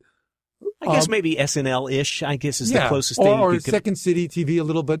do that. I guess maybe SNL-ish, I guess, is the closest thing. Or Second City TV a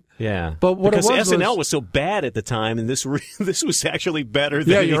little bit. Yeah. But what because it was SNL was so bad at the time, and this was actually better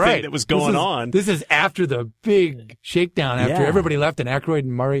than anything that was going on. This is after the big shakedown, after everybody left, and Aykroyd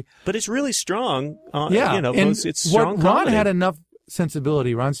and Murray. But it's really strong. And it's strong Ron comedy. had enough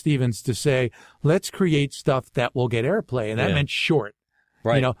sensibility, Ron Stevens, to say, let's create stuff that will get airplay. And that meant short.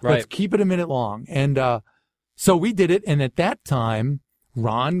 Right, you know, let's keep it a minute long. And so we did it, and at that time,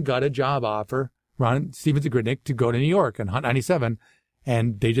 Ron got a job offer, Ron Stevens and Grudnick, to go to New York on Hot 97,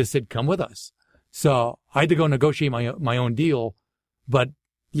 and they just said, come with us. So I had to go negotiate my own deal, but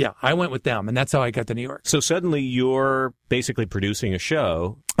yeah, I went with them, and that's how I got to New York. So suddenly you're basically producing a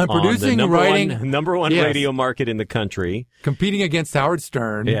show. I'm producing, writing. Number one radio market in the country. Competing against Howard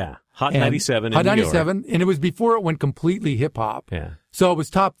Stern. Yeah. Hot 97 Hot 97, and it was before it went completely hip-hop. Yeah. So it was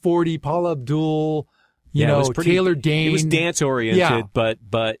top 40, Paula Abdul, you know, Taylor Dane. It was dance-oriented, but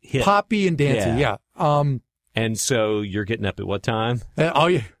hip. Poppy and dancey, and so you're getting up at what time?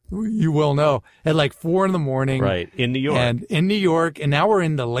 You will know. At like 4 a.m. Right, in New York. And now we're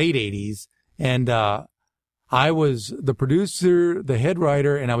in the late 80s. And I was the producer, the head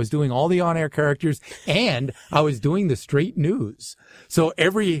writer, and I was doing all the on-air characters, and I was doing the straight news. So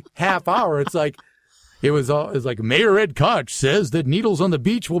every half hour, it's like, it was like Mayor Ed Koch says that needles on the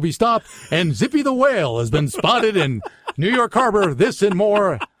beach will be stopped, and Zippy the whale has been spotted in New York Harbor, this and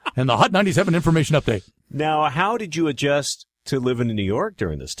more, and the Hot 97 information update. Now, how did you adjust to living in New York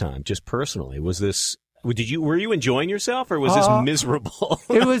during this time, just personally? Were you enjoying yourself, or was this miserable?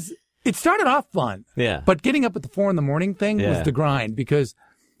 It started off fun. Yeah. But getting up at the 4 a.m. thing was the grind, because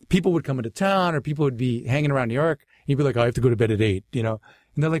people would come into town, or people would be hanging around New York, and you'd be like, I have to go to bed at 8, you know.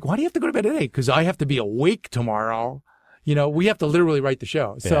 And they're like, why do you have to go to bed at 8? Because I have to be awake tomorrow. You know, we have to literally write the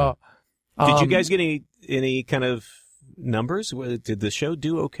show. Yeah. So, did you guys get any kind of numbers? Did the show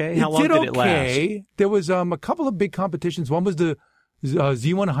do okay? How long did it last? There was a couple of big competitions. One was the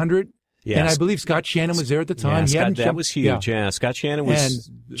Z100. Yes. And I believe Scott Shannon was there at the time. Yeah, that was huge. Yeah, Scott Shannon was.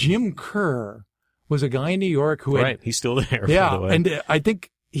 And Jim Kerr was a guy in New York who had. He's still there. Yeah, by the way. And I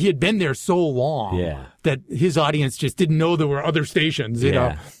think he had been there so long that his audience just didn't know there were other stations, you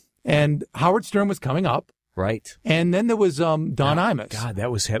know. And Howard Stern was coming up. Right. And then there was Don Imus. God,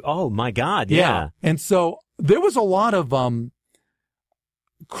 that was oh my God, yeah. And so there was a lot of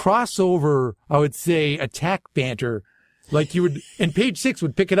crossover, I would say, attack banter. Like you would, and Page 6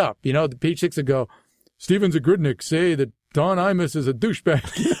 would pick it up, you know, the Page 6 would go, Stevens and Grudnick say that Don Imus is a douchebag.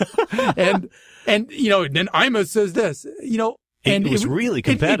 and then Imus says this, and it was really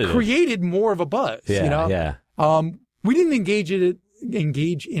competitive. It created more of a buzz, Yeah. We didn't engage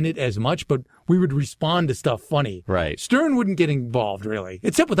in it as much, but we would respond to stuff funny. Right. Stern wouldn't get involved really,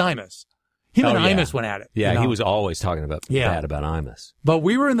 except with Imus. Him and Imus went at it. Yeah, he was always talking about bad about Imus. But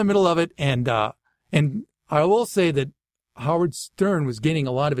we were in the middle of it, and I will say that Howard Stern was getting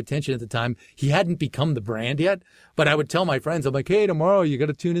a lot of attention at the time. He hadn't become the brand yet, but I would tell my friends, I'm like, hey, tomorrow you got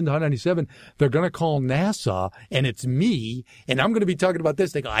to tune into Hot 97. They're going to call NASA, and it's me, and I'm going to be talking about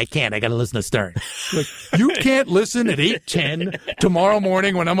this. They go, I can't. I got to listen to Stern. Like, you can't listen at 8:10 tomorrow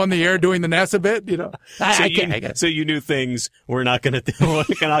morning when I'm on the air doing the NASA bit. I can't. So you knew things were not going to take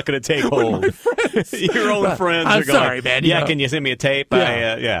hold. Your own friends I'm are going, sorry, man. Can you send me a tape?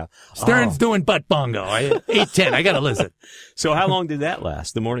 Yeah. Stern's doing butt bongo. 8:10. I got to listen. So how long did that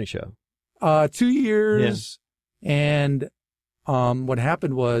last, the morning show? 2 years. Yeah. And what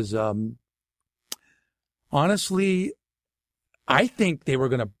happened was, honestly, I think they were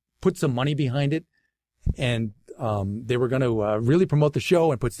going to put some money behind it, and they were going to really promote the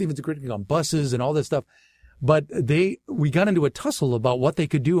show and put Steven Zakritsky on buses and all this stuff. But we got into a tussle about what they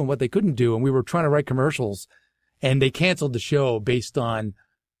could do and what they couldn't do, and we were trying to write commercials, and they canceled the show based on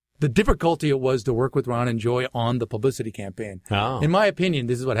the difficulty it was to work with Ron and Joy on the publicity campaign. Oh. In my opinion,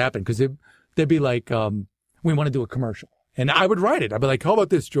 this is what happened, because they'd be like, we want to do a commercial. And I would write it. I'd be like, how about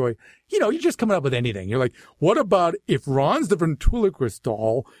this, Joy? You're just coming up with anything. You're like, what about if Ron's the ventriloquist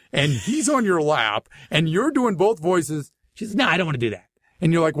doll and he's on your lap and you're doing both voices? She says, no, I don't want to do that.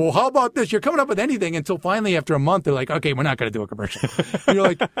 And you're like, well, how about this? You're coming up with anything until finally after a month, they're like, okay, we're not going to do a commercial. And you're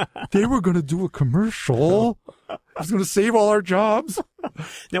like, they were going to do a commercial. I was going to save all our jobs.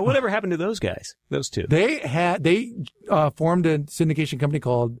 Now, whatever happened to those guys, those two? They formed a syndication company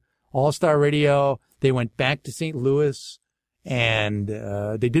called All Star Radio. They went back to St. Louis, and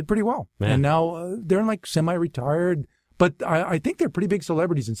they did pretty well. Man. And now they're like semi-retired. But I think they're pretty big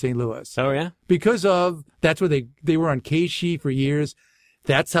celebrities in St. Louis. Oh, yeah? Because that's where they were on KSHE for years.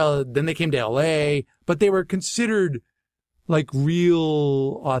 That's how, then they came to LA, but they were considered like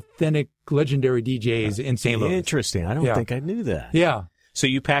real, authentic, legendary DJs in St. Louis. Interesting. I don't think I knew that. Yeah. So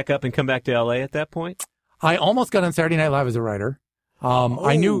you pack up and come back to LA at that point? I almost got on Saturday Night Live as a writer.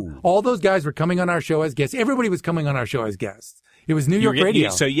 I knew all those guys were coming on our show as guests. Everybody was coming on our show as guests. It was New York radio.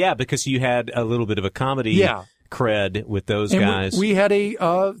 Because you had a little bit of a comedy cred with those guys. We had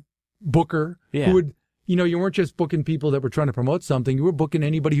a booker who would, you weren't just booking people that were trying to promote something. You were booking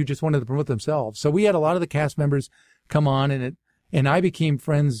anybody who just wanted to promote themselves. So we had a lot of the cast members come on, and I became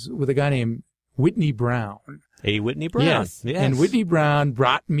friends with a guy named Whitney Brown. Hey, Whitney Brown. Yes. And Whitney Brown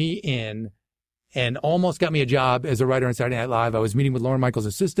brought me in and almost got me a job as a writer on Saturday Night Live. I was meeting with Lorne Michaels'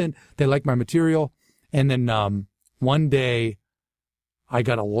 assistant. They liked my material. And then one day I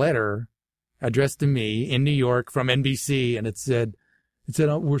got a letter addressed to me in New York from NBC, and it said,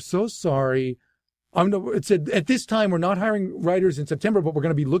 we're so sorry. It said, at this time, we're not hiring writers in September, but we're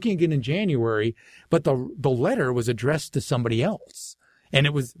going to be looking again in January. But the letter was addressed to somebody else.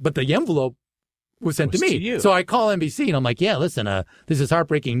 But the envelope was sent to me. To you. So I call NBC and I'm like, yeah, listen, this is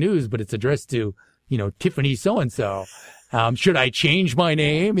heartbreaking news, but it's addressed to, Tiffany so-and-so. Should I change my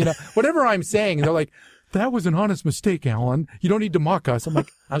name? Whatever I'm saying. And they're like, that was an honest mistake, Alan. You don't need to mock us. I'm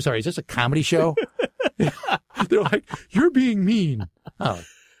like, I'm sorry, is this a comedy show? They're like, you're being mean. Oh.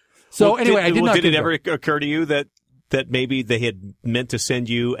 So anyway, did it ever occur to you that maybe they had meant to send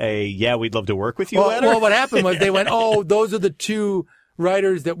you we'd love to work with you letter? Well, what happened was they went, those are the two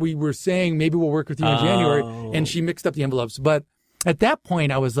writers that we were saying maybe we'll work with you in January. And she mixed up the envelopes. But at that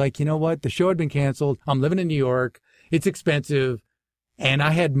point, I was like, you know what? The show had been canceled. I'm living in New York. It's expensive. And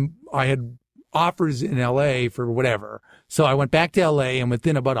I had offers in LA for whatever. So I went back to LA, and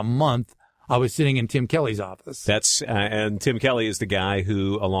within about a month, I was sitting in Tim Kelly's office. That's and Tim Kelly is the guy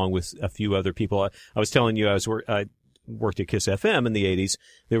who, along with a few other people, I was telling you, I worked at Kiss FM in the 80s.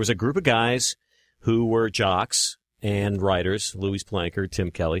 There was a group of guys who were jocks and writers, Louis Planker, Tim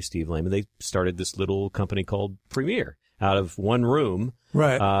Kelly, Steve Lehman. They started this little company called Premiere out of one room,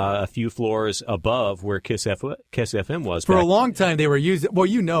 right? A few floors above where Kiss FM was. For a long time, they were using,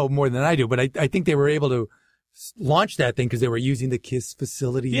 well, more than I do, but I think they were able to launch that thing because they were using the Kiss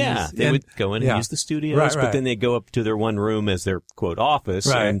facilities. Yeah, they would go in and use the studios, but then they'd go up to their one room as their, quote, office.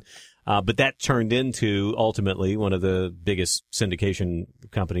 Right. And, but that turned into, ultimately, one of the biggest syndication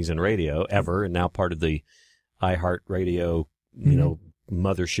companies in radio ever, and now part of the iHeartRadio,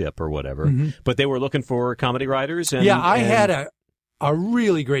 mothership or whatever. Mm-hmm. But they were looking for comedy writers. And, I had a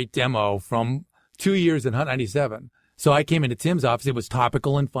really great demo from 2 years in Hot 97. So I came into Tim's office. It was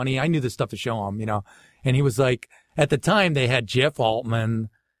topical and funny. I knew the stuff to show him, And he was like, at the time they had Jeff Altman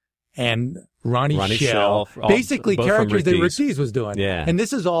and Ronnie Shell, Schell, basically both from characters that Rick Rick Dees. Dees was doing. Yeah. And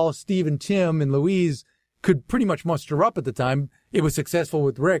this is all Steve and Tim and Louise could pretty much muster up at the time. It was successful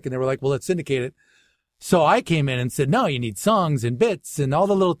with Rick, and they were like, well, let's syndicate it. So I came in and said, no, you need songs and bits and all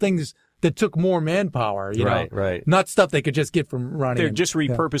the little things that took more manpower, you know? Right. Not stuff they could just get from Ronnie. They're just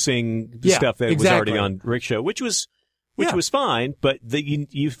repurposing Yeah, stuff that exactly. was already on Rick's show, which was fine, but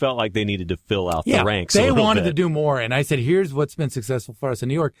you felt like they needed to fill out the ranks. They a little wanted bit. to do more, and I said, here's what's been successful for us in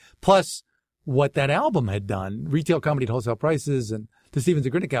New York, plus what that album had done, Retail Comedy at Wholesale Prices and the Stevens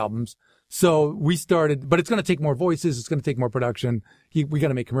and Grinick albums. So we started, but it's going to take more voices, it's going to take more production. We got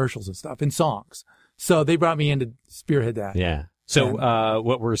to make commercials and stuff and songs. So they brought me in to spearhead that. Yeah. So,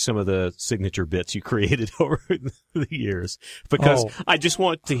 what were some of the signature bits you created over the years? Because I just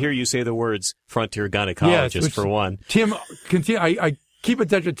want to hear you say the words frontier gynecologist for one. Tim, I keep in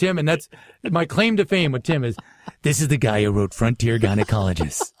touch with Tim, and that's my claim to fame with Tim is, this is the guy who wrote Frontier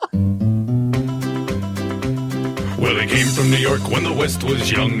Gynecologist. Well, he came from New York when the West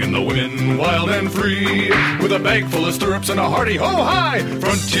was young and the women wild and free, with a bag full of stirrups and a hearty ho-hi,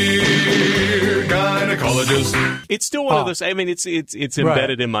 frontier gynecologist. It's still one of those. I mean, it's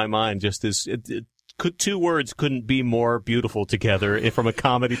embedded in my mind. Just as two words couldn't be more beautiful together from a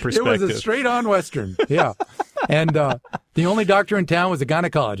comedy perspective. It was a straight-on Western, yeah. And the only doctor in town was a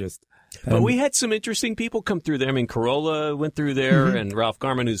gynecologist. But we had some interesting people come through there. I mean, Corolla went through there, and Ralph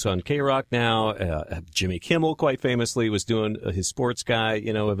Garman, who's on K-Rock now. Jimmy Kimmel, quite famously, was doing his sports guy,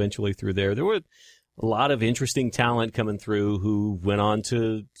 eventually through there. There were a lot of interesting talent coming through who went on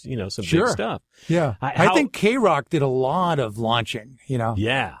to, some big stuff. Yeah. I think K-Rock did a lot of launching,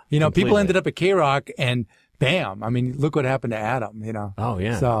 Yeah. People ended up at K-Rock and bam. I mean, look what happened to Adam, Oh,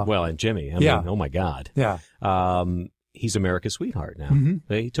 yeah. So, well, and Jimmy. I mean, oh, my God. Yeah. He's America's sweetheart now.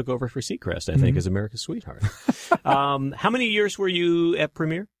 He took over for Seacrest, I think, as America's sweetheart. How many years were you at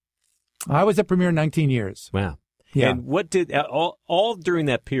Premiere? I was at Premiere 19 years. Wow. Yeah. And what did all during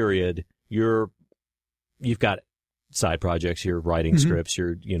that period? You've got side projects. You're writing scripts.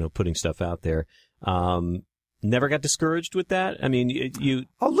 You're putting stuff out there. Never got discouraged with that. I mean, you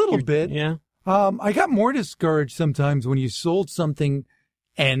a little bit. Yeah. I got more discouraged sometimes when you sold something,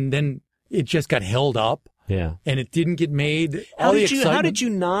 and then it just got held up. Yeah. And it didn't get made. How did you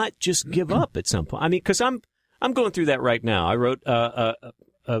not just give up at some point? I mean, because I'm going through that right now. I wrote a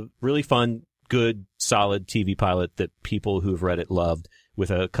really fun, good, solid TV pilot that people who've read it loved with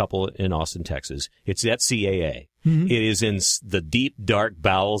a couple in Austin, Texas. It's at CAA. It is in the deep, dark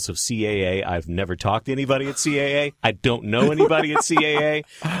bowels of CAA. I've never talked to anybody at CAA. I don't know anybody at CAA.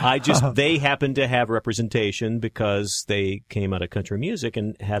 They happen to have representation because they came out of country music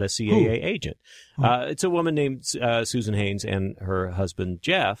and had a CAA agent. It's a woman named Susan Haynes and her husband,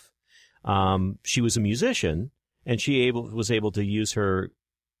 Jeff. She was a musician, and she was able to use her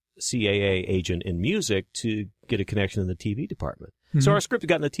CAA agent in music to get a connection in the TV department. So our script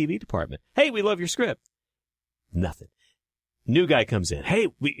got in the TV department. Hey, we love your script. Nothing. New guy comes in. Hey,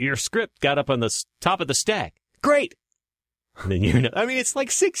 your script got up on the top of the stack. Great. And then it's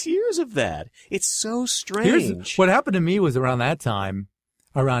like 6 years of that. It's so strange. What happened to me was around that time,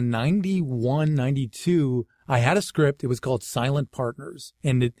 around 91, 92, I had a script. It was called Silent Partners.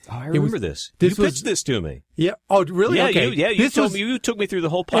 And I remember this. You pitched this to me. Yeah. Oh, really? Yeah, okay. You took me through the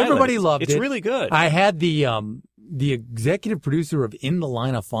whole pilot. Everybody loved it. It's really good. I had the executive producer of In the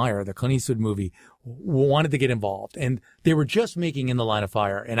Line of Fire, the Clint Eastwood movie, wanted to get involved. And they were just making In the Line of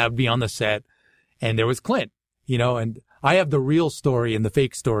Fire. And I'd be on the set. And there was Clint, and I have the real story and the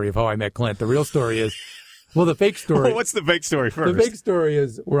fake story of how I met Clint. The real story is, the fake story. What's the fake story first? The fake story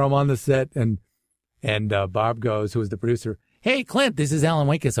is where I'm on the set and Bob goes, who was the producer, "Hey, Clint, this is Alan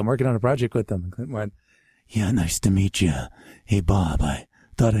Wenkus. I'm working on a project with them." And Clint went, "Yeah, nice to meet you. Hey, Bob, I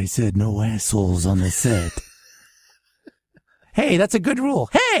thought I said no assholes on the set." Hey, that's a good rule.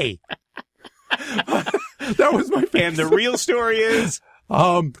 Hey! That was my favorite. And the real story is?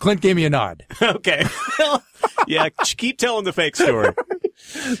 Clint gave me a nod. Okay. Yeah, keep telling the fake story.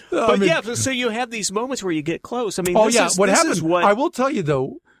 So you have these moments where you get close. I mean, what happened? I will tell you,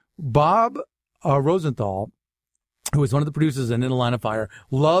 though, Bob Rosenthal, who was one of the producers in the Line of Fire,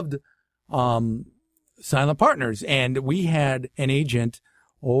 loved Silent Partners. And we had an agent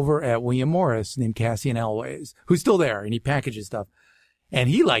over at William Morris named Cassian Elways, who's still there, and he packages stuff. And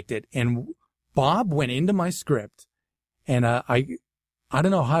he liked it. And Bob went into my script, and I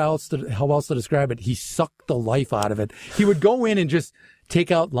don't know how else to describe it. He sucked the life out of it. He would go in and just take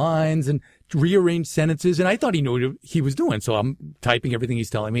out lines and rearrange sentences, and I thought he knew what he was doing, so I'm typing everything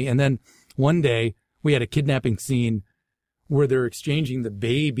he's telling me. And then one day, we had a kidnapping scene where they're exchanging the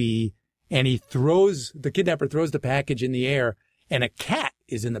baby, and the kidnapper throws the package in the air, and a cat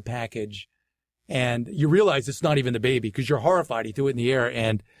is in the package. And you realize it's not even the baby because you're horrified. He threw it in the air.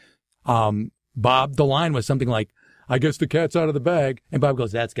 And Bob, the line was something like, I guess the cat's out of the bag. And Bob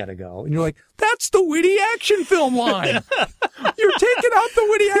goes, that's got to go. And you're like, that's the witty action film line. You're taking out the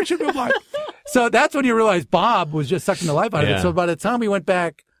witty action film line. So that's when you realize Bob was just sucking the life out of it. So by the time we went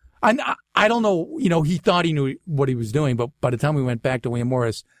back, I don't know, he thought he knew what he was doing. But by the time we went back to William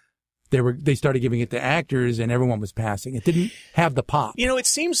Morris, they started giving it to actors and everyone was passing. It didn't have the pop. It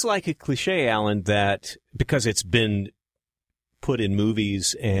seems like a cliche, Alan, that because it's been put in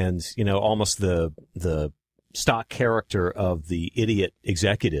movies and, almost the stock character of the idiot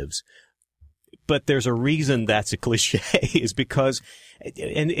executives. But there's a reason that's a cliche is because,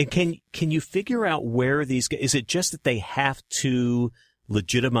 and can you figure out where is it just that they have to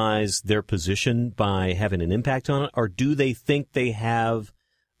legitimize their position by having an impact on it? Or do they think they have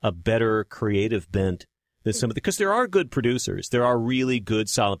a better creative bent than some of because there are good producers. There are really good,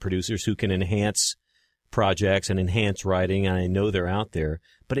 solid producers who can enhance projects and enhance writing. And I know they're out there,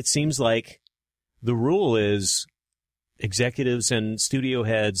 but it seems like the rule is executives and studio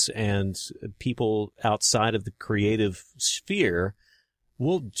heads and people outside of the creative sphere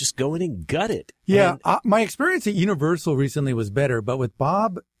will just go in and gut it. Yeah. My experience at Universal recently was better, but with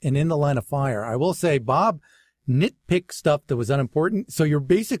Bob and In the Line of Fire, I will say Bob nitpicked stuff that was unimportant. So you're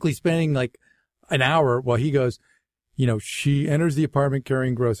basically spending like an hour while he goes, she enters the apartment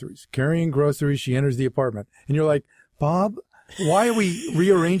carrying groceries. Carrying groceries, she enters the apartment. And you're like, Bob, why are we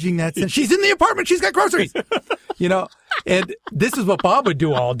rearranging that sentence? She's in the apartment. She's got groceries. And this is what Bob would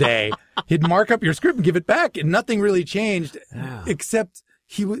do all day. He'd mark up your script and give it back, and nothing really changed, except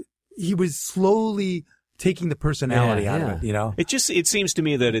he was slowly taking the personality out of it. It seems to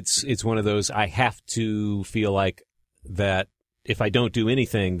me that it's one of those I have to feel like that if I don't do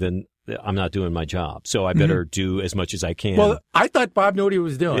anything, then I'm not doing my job. So I better do as much as I can. Well, I thought Bob knew what he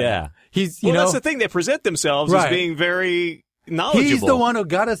was doing. Yeah. That's the thing. They present themselves as being very knowledgeable. He's the one who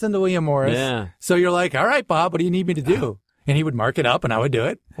got us into William Morris. Yeah. So you're like, all right, Bob, what do you need me to do? And he would mark it up and I would do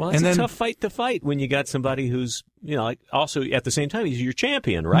it. Well, it's a tough fight to fight when you got somebody who's, also at the same time, he's your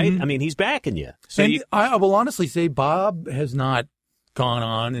champion, right? Mm-hmm. I mean, he's backing you. So I will honestly say Bob has not gone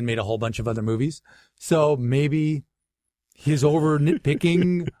on and made a whole bunch of other movies. So maybe his over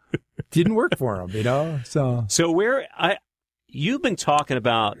nitpicking didn't work for him, So you've been talking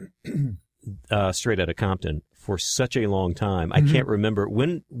about Straight Outta Compton for such a long time. I can't remember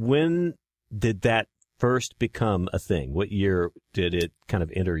when did that first become a thing? What year did it kind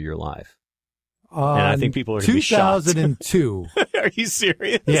of enter your life? And I think people are going to be shocked. 2002. Are you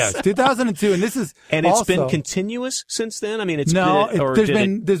serious? Yes, 2002, and this is it's been continuous since then. I mean,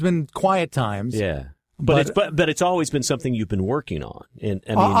 there's been quiet times. Yeah. But it's always been something you've been working on.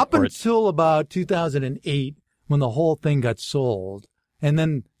 Until about 2008 when the whole thing got sold, and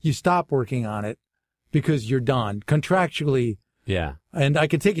then you stop working on it because you're done contractually. Yeah. And I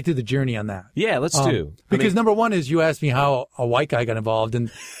can take you through the journey on that. Yeah, let's do. Because number one is you asked me how a white guy got involved,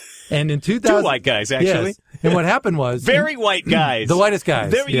 and in 2000, two white guys actually. Yes. And what happened was very white guys, the whitest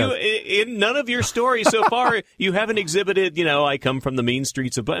guys. In none of your stories so far, you haven't exhibited. I come from the mean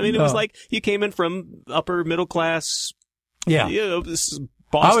streets of. I mean, it was like you came in from upper middle class. Yeah.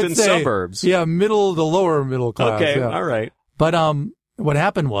 Boston suburbs. Yeah, middle to lower middle class. Okay, yeah. All right. But what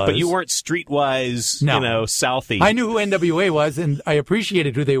happened was... But you weren't streetwise, Southie. I knew who NWA was, and I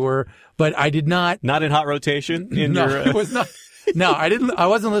appreciated who they were, but I did not... Not in hot rotation? It was not. No, I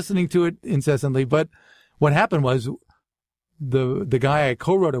wasn't listening to it incessantly, but what happened was the guy I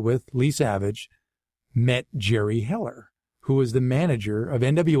co-wrote it with, Lee Savage, met Jerry Heller, who was the manager of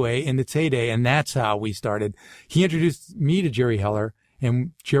NWA in its heyday, and that's how we started. He introduced me to Jerry Heller,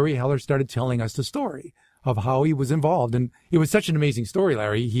 and Jerry Heller started telling us the story of how he was involved. And it was such an amazing story,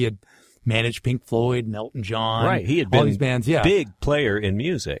 Larry. He had managed Pink Floyd and Elton John. Right. He had been all these bands, big player in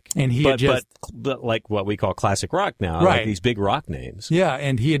music. And but like what we call classic rock now, right. Like these big rock names. Yeah.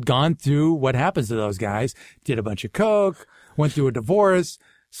 And he had gone through what happens to those guys, did a bunch of coke, went through a divorce,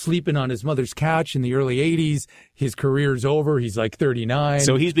 sleeping on his mother's couch in the early 80s. His career's over. He's like 39.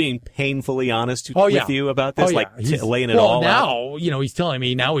 So he's being painfully honest with you about this, laying it all out. Now, he's telling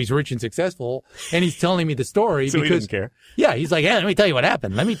me now he's rich and successful, and he's telling me the story so because he doesn't care. Yeah, he's like, let me tell you what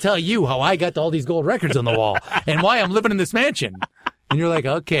happened. Let me tell you how I got all these gold records on the wall and why I'm living in this mansion. And you're like,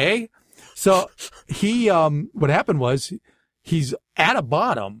 okay. So he, what happened was he's at a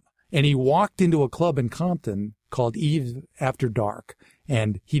bottom, and he walked into a club in Compton called Eve After Dark.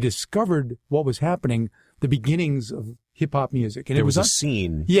 And he discovered what was happening, the beginnings of hip-hop music. And there was a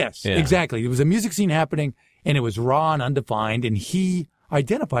scene. Yes, exactly. There was a music scene happening, and it was raw and undefined. And he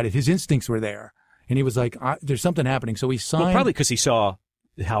identified it. His instincts were there. And he was like, there's something happening. So he signed. Well, probably because he saw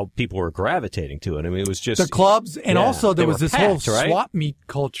how people were gravitating to it. I mean, it was just the clubs. And also there was this packed, whole right? swap meet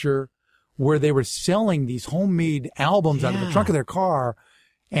culture where they were selling these homemade albums out of the trunk of their car.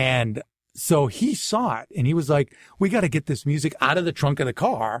 And so he saw it and he was like, we got to get this music out of the trunk of the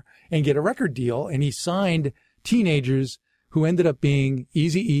car and get a record deal. And he signed teenagers who ended up being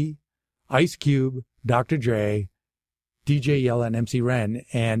Eazy-E, Ice Cube, Dr. Dre, DJ Yella, and MC Ren.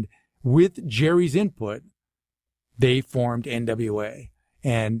 And with Jerry's input, they formed NWA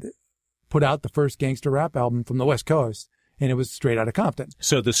and put out the first gangster rap album from the West Coast. And it was Straight Outta Compton.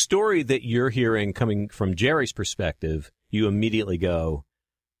 So the story that you're hearing coming from Jerry's perspective, you immediately go,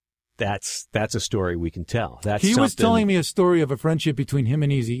 that's a story we can tell. He was telling me a story of a friendship between him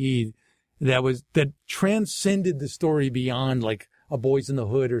and Eazy-E that transcended the story beyond like a Boys in the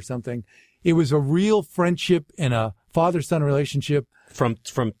Hood or something. It was a real friendship and a father-son relationship. From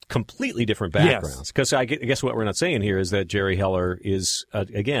completely different backgrounds. Because I guess what we're not saying here is that Jerry Heller is,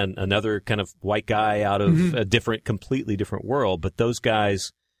 again, another kind of white guy out of a completely different world. But those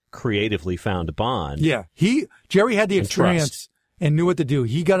guys creatively found a bond. Yeah. Jerry had the experience and knew what to do.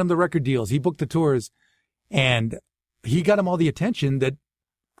 He got him the record deals. He booked the tours. And he got him all the attention that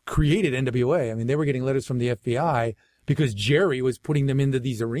created NWA. I mean, they were getting letters from the FBI because Jerry was putting them into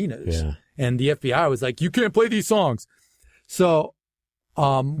these arenas. Yeah. And the FBI was like, you can't play these songs. So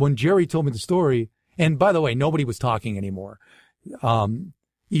when Jerry told me the story, and by the way, nobody was talking anymore.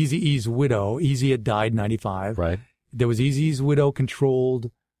 Eazy-E's widow, Eazy had died in 95. Right. There was Eazy's widow controlled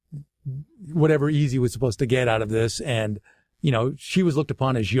whatever Eazy was supposed to get out of this. And, you know, she was looked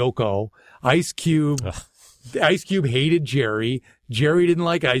upon as Yoko. Ice Cube hated Jerry. Jerry didn't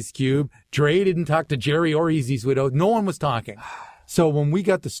like Ice Cube. Dre didn't talk to Jerry or Eazy's widow. No one was talking. So when we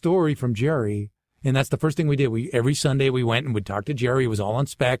got the story from Jerry, and that's the first thing we did. Every Sunday we went and would talk to Jerry. It was all on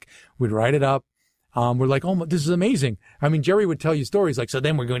spec. We'd write it up. We're like, oh, this is amazing. I mean, Jerry would tell you stories like, so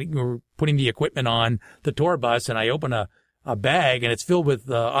then we're putting the equipment on the tour bus and I open a bag and it's filled with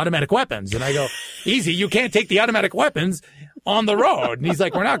automatic weapons. And I go, Eazy, you can't take the automatic weapons on the road. And he's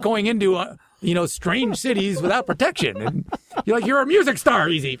like, we're not going into, strange cities without protection. And you're like, you're a music star,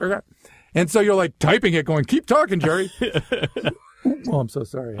 Eazy. And so you're like typing it going, keep talking, Jerry. Oh, I'm so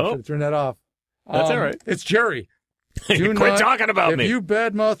sorry. I should have turned that off. That's all right. It's Jerry. Quit talking about me. If you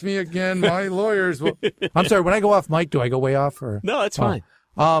badmouth me again, my lawyers will. I'm sorry. When I go off mic, do I go way off? Or no, that's fine.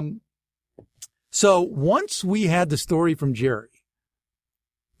 So once we had the story from Jerry,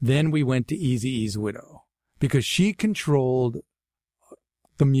 then we went to Eazy-E's widow because she controlled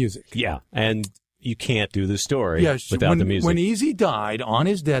the music. Yeah, and you can't do the story without the music. When Eazy died on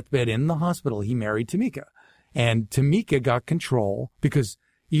his deathbed in the hospital, he married Tamika, and Tamika got control because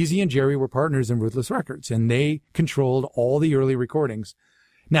Eazy and Jerry were partners in Ruthless Records, and they controlled all the early recordings.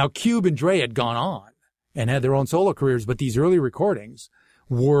 Now, Cube and Dre had gone on and had their own solo careers, but these early recordings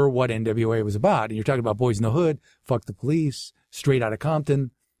were what NWA was about. And you're talking about Boys in the Hood, Fuck the Police, Straight Outta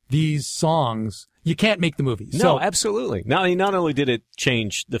Compton. These songs, you can't make the movie. No, absolutely. Not only did it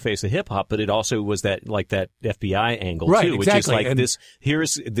change the face of hip hop, but it also was that FBI angle too, which is like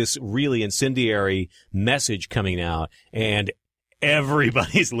here's this really incendiary message coming out and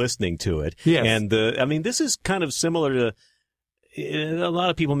everybody's listening to it. Yes. And this is kind of similar to, a lot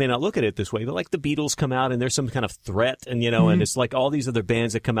of people may not look at it this way, but like the Beatles come out and there's some kind of threat and, and it's like all these other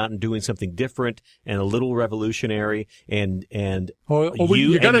bands that come out and doing something different and a little revolutionary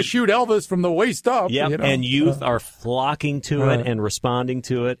you got to shoot Elvis from the waist up. Yeah. And youth are flocking to it and responding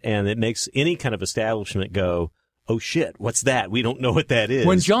to it. And it makes any kind of establishment go, oh shit, what's that? We don't know what that is.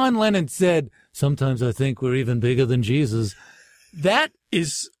 When John Lennon said, sometimes I think we're even bigger than Jesus. That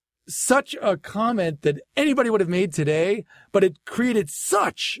is such a comment that anybody would have made today, but it created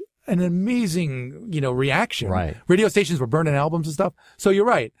such an amazing, reaction. Right. Radio stations were burning albums and stuff. So you're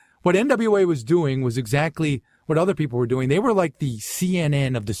right. What NWA was doing was exactly what other people were doing. They were like the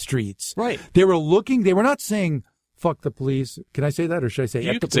CNN of the streets. Right. They were not saying, fuck the police. Can I say that? Or should I say,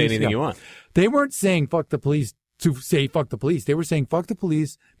 you can say anything you want. They weren't saying fuck the police to say fuck the police. They were saying fuck the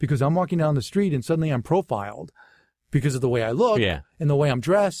police because I'm walking down the street and suddenly I'm profiled because of the way I look and the way I'm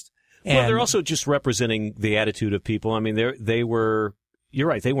dressed. Well, they're also just representing the attitude of people. I mean, they were, you're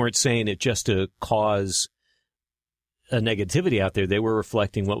right, they weren't saying it just to cause a negativity out there. They were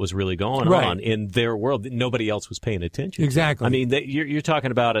reflecting what was really going on in their world that nobody else was paying attention to. Exactly. I mean, you're talking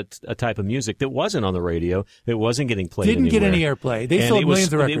about a type of music that wasn't on the radio, that wasn't getting played Didn't anywhere. get any airplay. They sold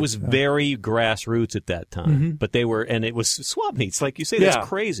millions of records. It was very grassroots at that time. But and it was swap meets, like you say, that's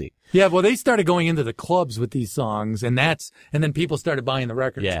crazy. Yeah, well, they started going into the clubs with these songs, and then people started buying the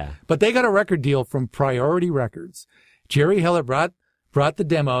records. Yeah. But they got a record deal from Priority Records. Jerry Heller brought brought the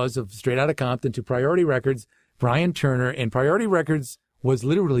demos of Straight Outta Compton to Priority Records, Brian Turner, and Priority Records was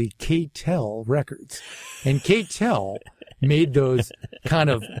literally K-Tel Records. And K-Tel made those kind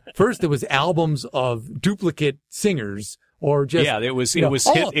of, first it was albums of duplicate singers or just. Yeah, it was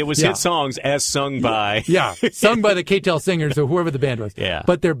hit songs as sung by. Yeah, sung by the K-Tel singers or whoever the band was. Yeah.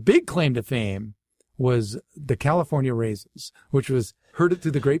 But their big claim to fame was the California Raisins, which was heard it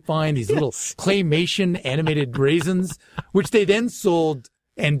through the grapevine, these little claymation animated raisins, which they then sold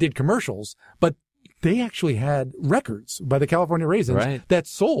and did commercials. But they actually had records by the California Raisins that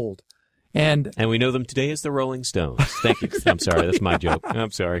sold. And we know them today as the Rolling Stones. Thank you. I'm sorry. That's my joke.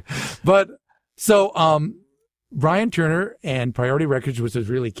 I'm sorry. But so Brian Turner and Priority Records, which was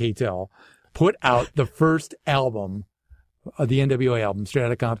really K-Tel, put out the first album, the NWA album, Straight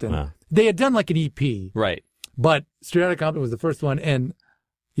Outta Compton. Wow. They had done like an EP. Right. But Straight Outta Compton was the first one. And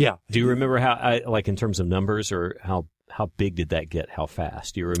yeah. Do you remember how, like in terms of numbers, or how big did that get? How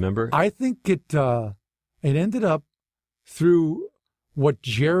fast? Do you remember? I think it ended up through what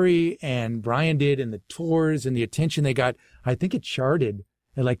Jerry and Brian did and the tours and the attention they got. I think it charted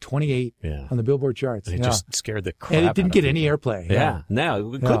at like 28 on the Billboard charts. It just scared the crap and it didn't out get of any people. airplay. Yeah.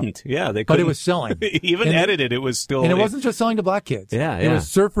 No, it couldn't. Yeah, they couldn't. But it was selling. Even edited, it was still. And it wasn't just selling to black kids. Yeah, It was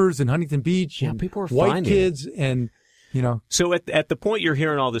surfers in Huntington Beach. Yeah, and people were white finding kids and, you know. So at the point you're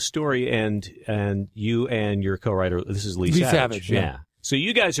hearing all this story, and you and your co-writer, this is Lee Savage. Yeah. So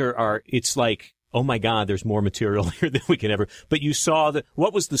you guys are, it's like, oh my God, there's more material here than we can ever. But you saw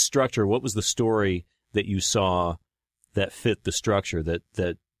what was the structure? What was the story that you saw that fit the structure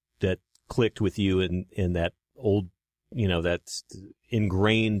that clicked with you in that old, that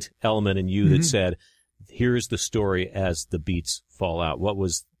ingrained element in you that said, here's the story as the beats fall out? What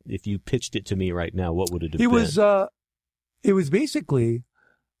was, if you pitched it to me right now, what would it have been? It was basically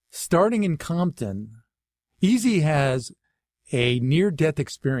starting in Compton. Easy has a near-death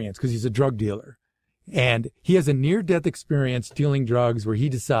experience because he's a drug dealer. And he has a near-death experience dealing drugs where he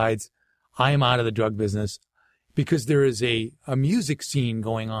decides, I am out of the drug business, because there is a music scene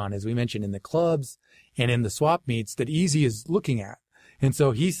going on, as we mentioned, in the clubs and in the swap meets that Easy is looking at. And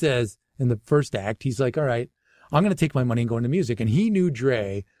so he says in the first act, he's like, all right, I'm going to take my money and go into music. And he knew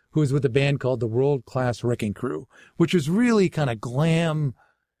Dre, who was with a band called the World Class Wrecking Crew, which was really kind of glam,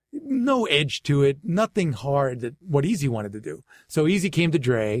 no edge to it, nothing hard, that what Easy wanted to do. So Easy came to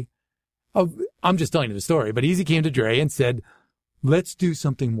Dre. I'm just telling you the story, but Easy came to Dre and said, let's do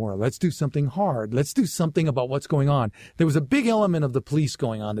something more. Let's do something hard. Let's do something about what's going on. There was a big element of the Police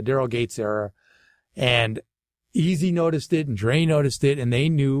going on, the Daryl Gates era, and Easy noticed it and Dre noticed it, and they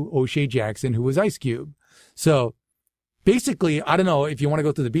knew O'Shea Jackson, who was Ice Cube. So basically, I don't know if you want to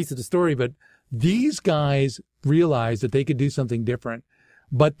go through the beats of the story, but these guys realized that they could do something different,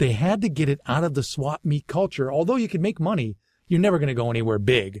 but they had to get it out of the swap meet culture. Although you could make money, you're never going to go anywhere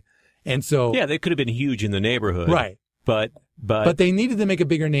big. And so, yeah, they could have been huge in the neighborhood. Right. But they needed to make a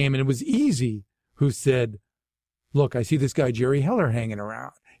bigger name, and it was Easy who said, look, I see this guy Jerry Heller hanging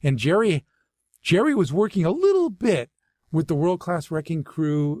around. And Jerry was working a little bit with the World Class Wrecking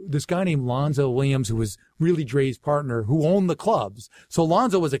Crew, this guy named Lonzo Williams, who was really Dre's partner, who owned the clubs. So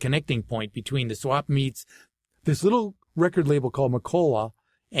Lonzo was a connecting point between the swap meets, this little record label called McCullough,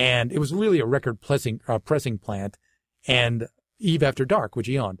 and it was really a record pressing plant, and Eve After Dark, which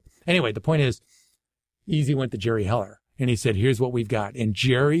he owned. Anyway, the point is, Easy went to Jerry Heller, and he said, here's what we've got. And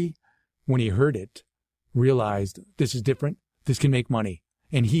Jerry, when he heard it, realized this is different. This can make money.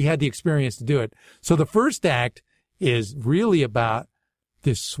 And he had the experience to do it. So the first act is really about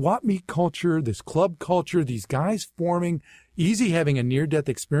this swap meet culture, this club culture, these guys forming, Easy having a near-death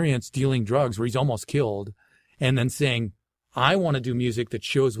experience dealing drugs where he's almost killed, and then saying, I want to do music that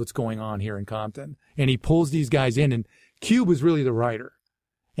shows what's going on here in Compton. And he pulls these guys in, and Cube was really the writer.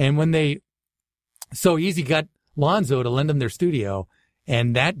 And so Easy got Lonzo to lend them their studio,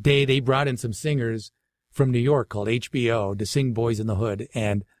 and that day they brought in some singers from New York called HBO to sing Boys in the Hood,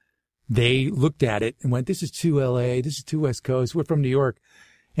 and they looked at it and went, this is too LA, this is too West Coast, we're from New York.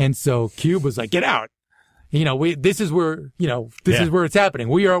 And so Cube was like, get out. This is where it's happening.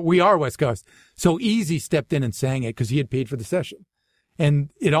 We are West Coast. So Easy stepped in and sang it because he had paid for the session. And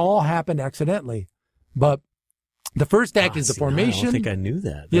it all happened accidentally. But the first act is the formation. I don't think I knew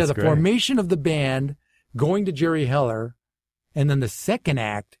that. That's great. Formation of the band, going to Jerry Heller. And then the second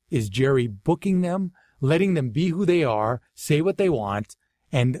act is Jerry booking them, letting them be who they are, say what they want,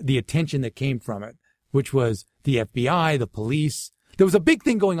 and the attention that came from it, which was the FBI, the police. There was a big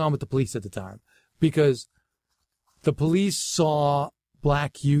thing going on with the police at the time because the police saw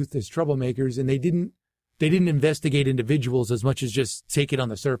black youth as troublemakers, and they didn't investigate individuals as much as just take it on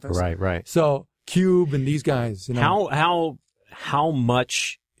the surface. Right. So Cube and these guys. How how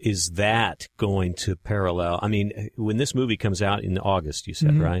much is that going to parallel? I mean, when this movie comes out in August, you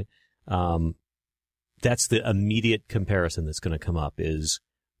said, right? That's the immediate comparison that's going to come up is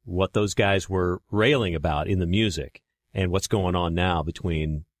what those guys were railing about in the music and what's going on now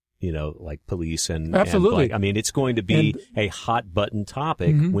between, like police and absolutely. And I mean, it's going to be a hot button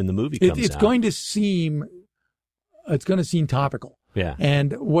topic when the movie comes out. It's going to seem topical. Yeah.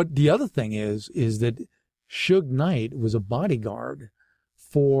 And what the other thing is that Suge Knight was a bodyguard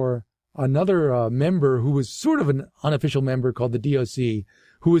for another member who was sort of an unofficial member called the DOC,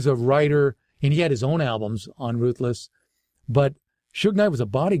 who was a writer, and he had his own albums on Ruthless. But Suge Knight was a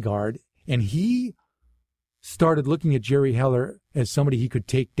bodyguard, and he started looking at Jerry Heller as somebody he could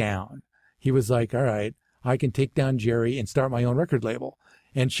take down. He was like, all right, I can take down Jerry and start my own record label.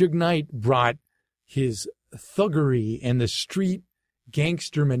 And Suge Knight brought his thuggery and the street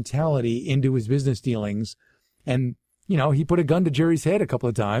gangster mentality into his business dealings. And, he put a gun to Jerry's head a couple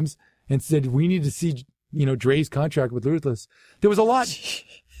of times and said, we need to see, Dre's contract with Ruthless. There was a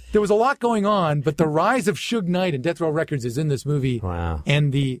lot going on, but the rise of Suge Knight and Death Row Records is in this movie. Wow.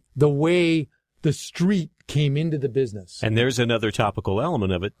 And the way the street came into the business. And there's another topical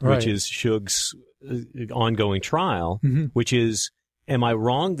element of it, which is Suge's ongoing trial, which is, am I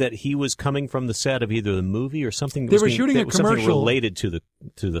wrong that he was coming from the set of either the movie or something? They were shooting a commercial something related to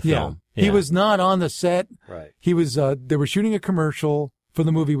the film. Yeah. He was not on the set. Right. He was. They were shooting a commercial for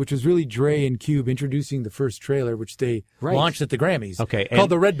the movie, which was really Dre and Cube introducing the first trailer, which they launched at the Grammys. Okay, called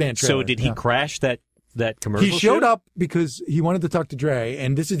the Red Band trailer. So did he crash that commercial? He showed up because he wanted to talk to Dre,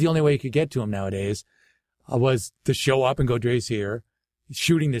 and this is the only way you could get to him nowadays. Was to show up and go, Dre's here,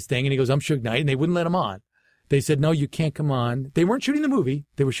 shooting this thing, and he goes, I'm Suge Knight, and they wouldn't let him on. They said, no, you can't come on. They weren't shooting the movie.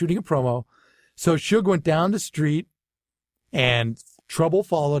 They were shooting a promo. So Suge went down the street, and trouble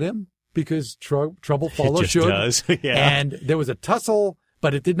followed him because trouble follows Suge. Does. Yeah. And there was a tussle,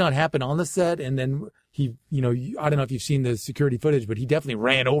 but it did not happen on the set. And then he, I don't know if you've seen the security footage, but he definitely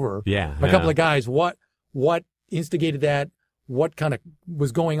ran over a couple of guys. What instigated that? What kind of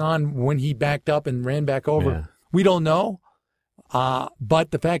was going on when he backed up and ran back over? Yeah. We don't know.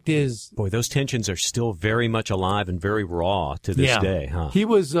 But the fact is, boy, those tensions are still very much alive and very raw to this day, huh? He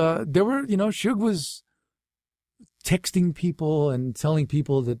was, Suge was texting people and telling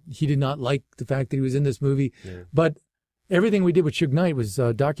people that he did not like the fact that he was in this movie. Yeah. But everything we did with Suge Knight was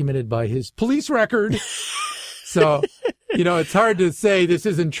documented by his police record. So, it's hard to say this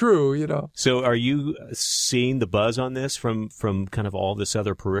isn't true, So are you seeing the buzz on this from kind of all this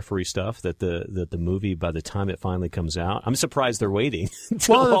other periphery stuff that the movie, by the time it finally comes out, I'm surprised they're waiting.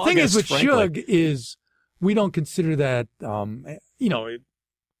 Well, the August, thing is with frankly. Suge is we don't consider that,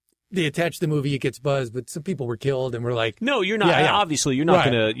 they attach the movie, it gets buzzed, but some people were killed and we're like, no, you're not. Obviously, you're not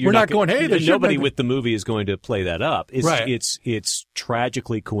going to. We're not going, hey, nobody with the movie is going to play that up. Right. It's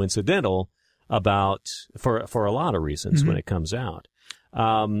tragically coincidental for a lot of reasons when it comes out.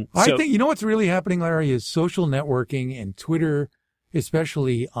 I think, what's really happening, Larry, is social networking and Twitter,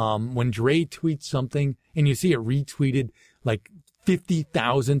 especially, when Dre tweets something and you see it retweeted like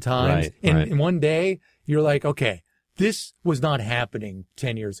 50,000 times in one day, you're like, okay, this was not happening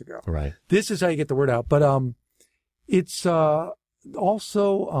 10 years ago. Right. This is how you get the word out. But, it's, also,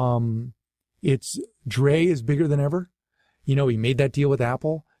 it's Dre is bigger than ever. He made that deal with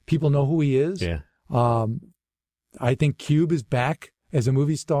Apple. People know who he is. Yeah. I think Cube is back as a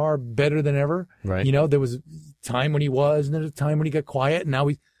movie star better than ever. Right. There was a time when he was, and then a time when he got quiet, and now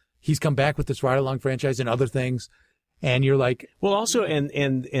he's come back with this Ride Along franchise and other things. And you're like, well, also, and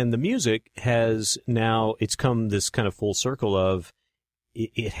the music has now, it's come this kind of full circle of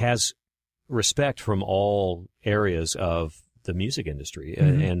it has respect from all areas of the music industry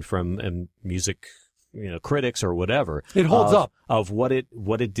and from music critics or whatever. It holds up of what it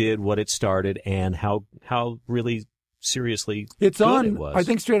did, what it started, and how really seriously it's good on. It was. I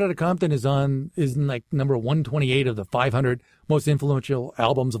think Straight Outta Compton is in like number 128 of the 500 most influential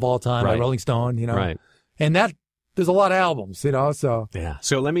albums of all time by Rolling Stone. Right. And that there's a lot of albums, So yeah.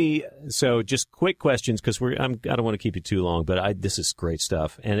 So just quick questions because I don't want to keep you too long, but this is great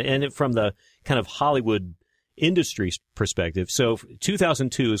stuff, and from the kind of Hollywood industry perspective. So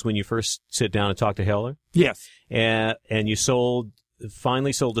 2002 is when you first sit down and talk to Heller? Yes. And you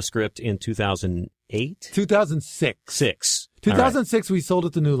finally sold the script in 2008? 2006. 2006, we sold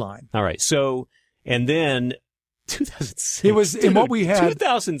it to New Line. All right. So, and then 2006. It was in what we had.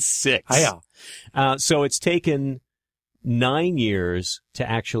 2006. Yeah. So it's taken 9 years to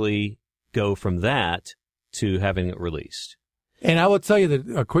actually go from that to having it released. And I will tell you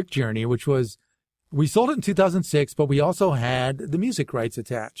a quick journey, which was, we sold it in 2006, but we also had the music rights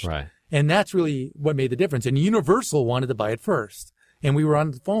attached. Right. And that's really what made the difference. And Universal wanted to buy it first. And we were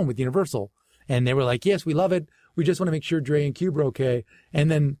on the phone with Universal. And they were like, yes, we love it. We just want to make sure Dre and Cube are okay.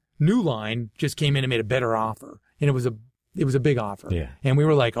 And then New Line just came in and made a better offer. And it was a big offer. Yeah. And we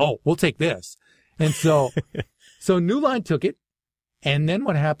were like, oh, we'll take this. And so, so New Line took it. And then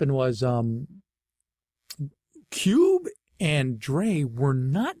what happened was, Cube and Dre were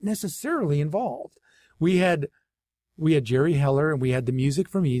not necessarily involved. We had Jerry Heller and we had the music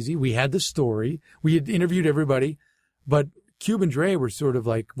from Easy. We had the story. We had interviewed everybody, but Cube and Dre were sort of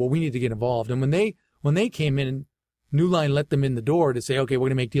like, well, we need to get involved. And when they came in, New Line let them in the door to say, okay, we're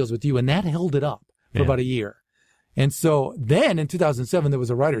going to make deals with you. And that held it up for about a year. And so then in 2007, there was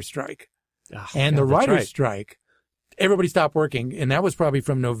a writer's strike. And the writer's strike, everybody stopped working. And that was probably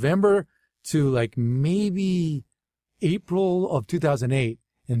from November to like maybe April of 2008.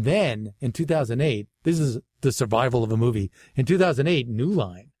 And then in 2008, this is the survival of a movie. In 2008, New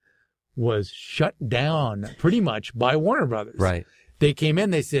Line was shut down pretty much by Warner Brothers. Right. They came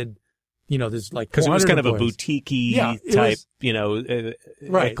in, they said, you know, there's like, because it was kind of a employees. boutique-y type,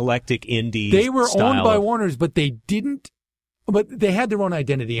 eclectic indie They were style owned by Warner's, but they had their own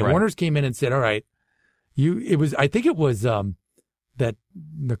identity. And Warner's came in and said, all right, I think it was that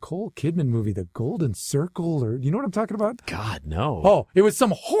Nicole Kidman movie, The Golden Circle, or you know what I'm talking about? God, no. Oh, it was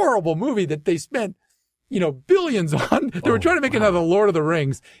some horrible movie that they spent, billions on. They were trying to make another Lord of the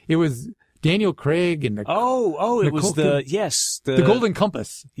Rings. It was Daniel Craig and it was the Golden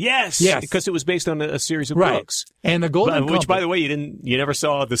Compass. Yes, because it was based on a series of books. And the Golden Compass, which, by the way, you never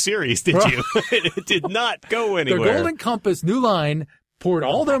saw the series, did you? It did not go anywhere. The Golden Compass, New Line poured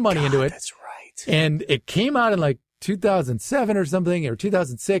all their money into it. That's right. And it came out in like 2007 or something, or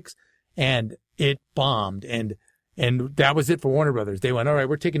 2006, and it bombed. And that was it for Warner Brothers. They went, all right,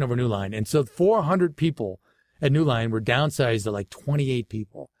 we're taking over New Line. And so 400 people at New Line were downsized to like 28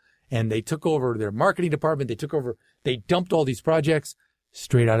 people. And they took over their marketing department. They dumped all these projects.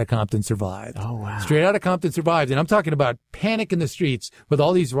 Straight Outta Compton survived. Oh, wow. Straight Outta Compton survived. And I'm talking about panic in the streets with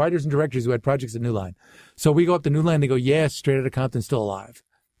all these writers and directors who had projects at New Line. So we go up to New Line. They go, yes, Straight Outta Compton's still alive.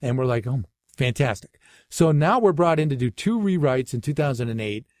 And we're like, oh, fantastic. So now we're brought in to do 2 rewrites in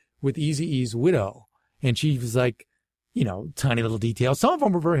 2008 with Eazy-E's widow. And she was like, tiny little details. Some of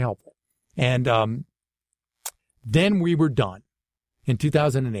them were very helpful. And then we were done in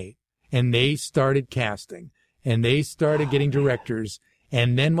 2008. And they started casting. And they started getting directors.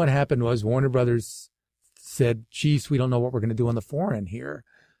 And then what happened was Warner Brothers said, geez, we don't know what we're going to do on the foreign here.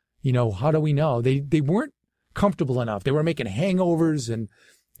 How do we know? They weren't comfortable enough. They were making Hangovers and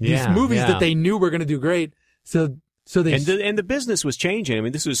these movies that they knew were going to do great. So they... And the business was changing. I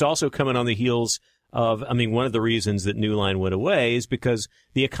mean, this was also coming on the heels of, one of the reasons that New Line went away is because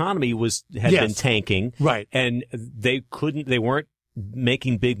the economy had been tanking. Right. And they weren't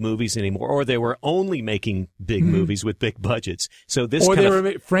making big movies anymore, or they were only making big movies with big budgets. So this or they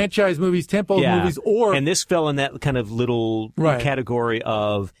were franchise movies, tempo movies, and this fell in that kind of little category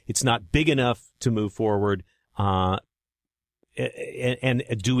of it's not big enough to move forward. And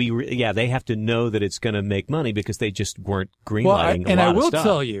do we? They have to know that it's going to make money because they just weren't greenlighting a lot of stuff.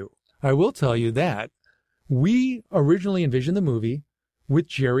 I will tell you that we originally envisioned the movie with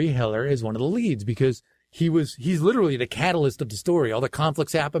Jerry Heller as one of the leads because he's literally the catalyst of the story. All the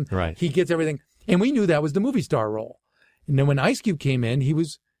conflicts happen. Right. He gets everything. And we knew that was the movie star role. And then when Ice Cube came in,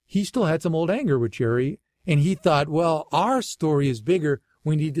 he still had some old anger with Jerry. And he thought, well, our story is bigger.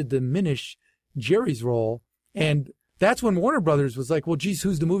 We need to diminish Jerry's role. And that's when Warner Brothers was like, well, geez,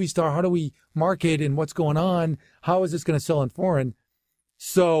 who's the movie star? How do we market and what's going on? How is this going to sell in foreign?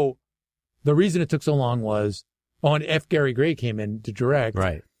 So the reason it took so long was, and F. Gary Gray came in to direct.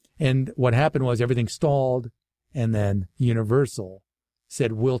 Right. And what happened was everything stalled, and then Universal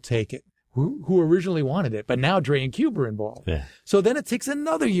said, we'll take it, who originally wanted it. But now Dre and Cube are involved. Yeah. So then it takes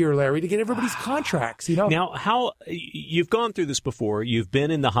another year, Larry, to get everybody's contracts, Now, how you've gone through this before. You've been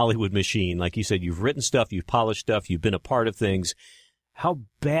in the Hollywood machine. Like you said, you've written stuff, you've polished stuff, you've been a part of things. How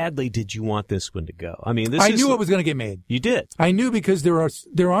badly did you want this one to go? I knew it was going to get made. You did. I knew because there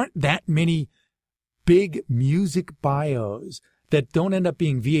aren't that many big music bios that don't end up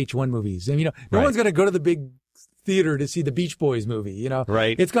being VH1 movies. And, no one's going to go to the big theater to see the Beach Boys movie,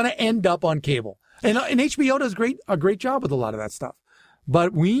 Right. It's going to end up on cable. And HBO does a great job with a lot of that stuff.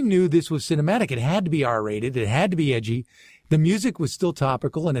 But we knew this was cinematic. It had to be R-rated. It had to be edgy. The music was still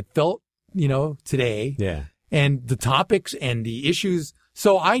topical, and it felt, today. Yeah. And the topics and the issues.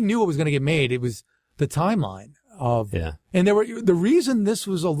 So I knew it was going to get made. It was the timeline of... Yeah. And the reason this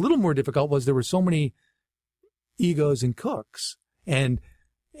was a little more difficult was there were so many egos and cooks. And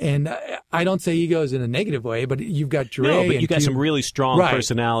And I don't say egos in a negative way, but you've got Dre. No, but and you've got some really strong Right.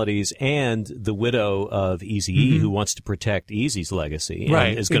 personalities, and the widow of Eazy-E who wants to protect Eazy's legacy, and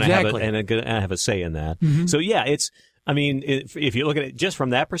Right, is going to exactly. have a say in that. So yeah, it's. I mean, if you look at it just from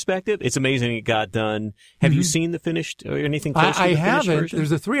that perspective, it's amazing it got done. Have you seen the finished or anything close to I the finished haven't. version?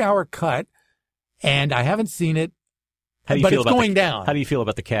 There's a 3-hour cut, and I haven't seen it. How do you but feel it's about going down. How do you feel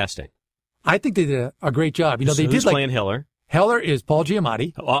about the casting? I think they did a great job. You know, they Who's did playing Hiller? Heller is Paul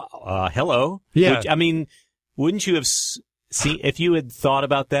Giamatti. Hello. Yeah. I mean, wouldn't you have seen if you had thought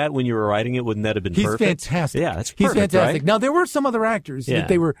about that when you were writing it? Wouldn't that have been He's perfect? fantastic. Yeah, that's He's perfect. fantastic. Right? Now, there were some other actors Yeah. that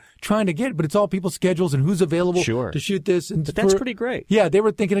they were trying to get, but it's all people's schedules and who's available Sure. to shoot this. And But that's pretty great. Yeah, they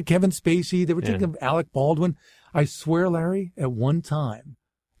were thinking of Kevin Spacey. They were thinking Yeah. of Alec Baldwin. I swear, Larry, at one time,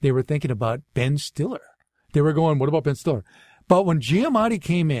 they were thinking about Ben Stiller. They were going, what about Ben Stiller? But when Giamatti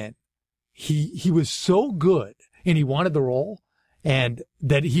came in, he was so good and he wanted the role and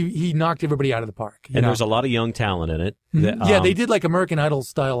that he knocked everybody out of the park. you And know? there's a lot of young talent in it. Yeah, they did like American Idol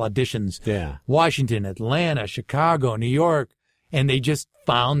style auditions. Yeah. Washington, Atlanta, Chicago, New York, and they just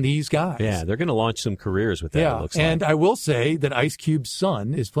found these guys. Yeah, they're going to launch some careers with that. Yeah, It looks and like. I will say that Ice Cube's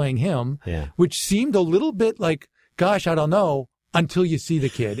son is playing him, Yeah. which seemed a little bit like, gosh, I don't know, until you see the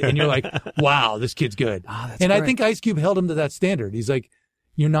kid, and you're like, wow, this kid's good. that's and I great. think Ice Cube held him to that standard. He's like,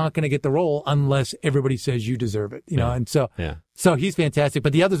 you're not going to get the role unless everybody says you deserve it, you know. Yeah. And so, Yeah. so he's fantastic,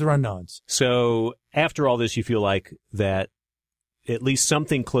 but the others are unknowns. So after all this, you feel like that at least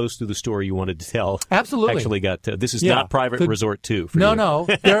something close to the story you wanted to tell Absolutely. actually got to. This is Yeah. not Private The- Resort 2 for No, you. no.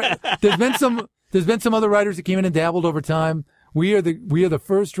 There's been some other writers that came in and dabbled over time. We are the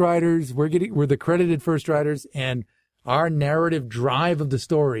first writers. We're the credited first writers, and our narrative drive of the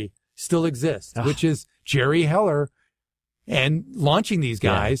story still exists, which is Jerry Heller and launching these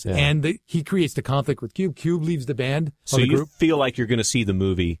guys, Yeah. and he creates the conflict with Cube. Cube leaves the band. So or the you group. feel like you're going to see the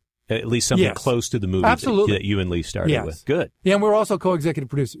movie, at least something Yes. close to the movie Absolutely. that you and Lee started Yes. with. Good. Yeah, and we're also co-executive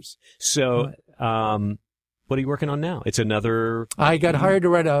producers. So, what are you working on now? It's another. I got hired to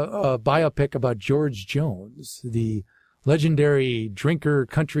write a biopic about George Jones, the legendary drinker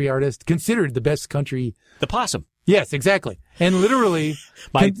country artist, considered the best country. The Possum. Yes, exactly. And literally,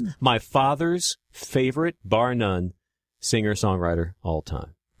 My father's favorite, bar none, singer-songwriter all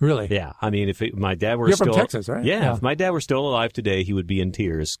time. really. Yeah. I mean, if my dad were You're still. from Texas, right? Yeah, Yeah. If my dad were still alive today, he would be in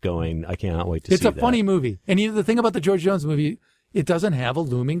tears going, I cannot wait to It's see a that. funny movie. And the thing about the George Jones movie, it doesn't have a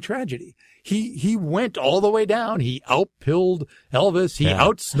looming tragedy. He went all the way down. He outpilled Elvis. He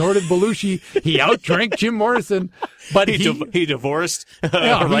outsnorted Belushi. He outdrank Jim Morrison. But He divorced.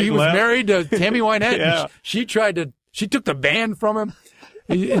 yeah, right he and was left. married to Tammy Wynette. Yeah. And she took the band from him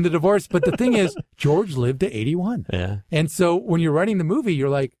in the divorce. But the thing is, George lived to 81. Yeah. And so when you're writing the movie, you're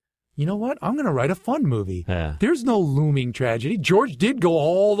like, you know what? I'm going to write a fun movie. Yeah. There's no looming tragedy. George did go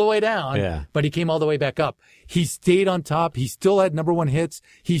all the way down, Yeah. but he came all the way back up. He stayed on top. He still had #1 hits.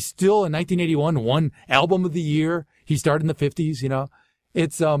 He still, in 1981, won Album of the Year. He started in the 50s, you know.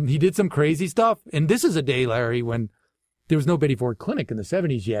 It's he did some crazy stuff. And this is a day, Larry, when there was no Betty Ford Clinic in the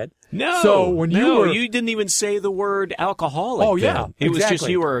 70s yet. No. So when you didn't even say the word alcoholic. Oh, then. yeah, It was just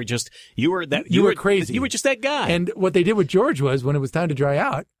exactly. you were crazy. You were just that guy. And what they did with George was, when it was time to dry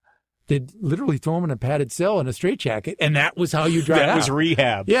out, they'd literally throw him in a padded cell in a straitjacket, and that was how you dry out. that was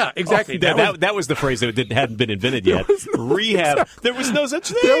rehab. Yeah, exactly. Oh, that was the phrase that hadn't been invented yet. Rehab. There was no such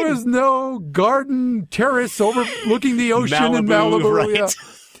thing. There was no garden terrace overlooking the ocean in Malibu. right. Yeah.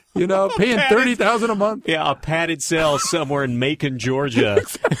 You know, paying $30,000 a month. Yeah, a padded cell somewhere in Macon, Georgia,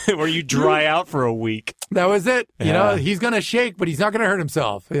 where you dry out for a week. That was it. You Yeah. know, he's going to shake, but he's not going to hurt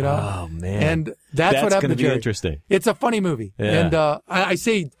himself. You know. Oh man, And that's what happened gonna to be Jerry. interesting. It's a funny movie. Yeah. And I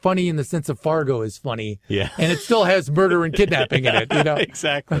say funny in the sense of Fargo is funny. Yeah. And it still has murder and kidnapping in it. You know.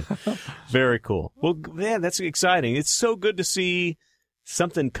 Exactly. Very cool. Well, man, that's exciting. It's so good to see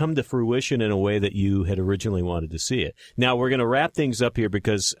something come to fruition in a way that you had originally wanted to see it. Now we're going to wrap things up here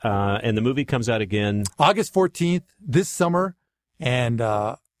because, and the movie comes out again. August 14th this summer, and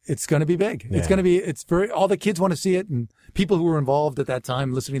it's going to be big. Yeah. It's going to be. All the kids want to see it, and people who were involved at that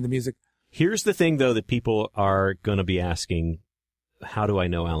time listening to the music. Here's the thing, though, that people are going to be asking: how do I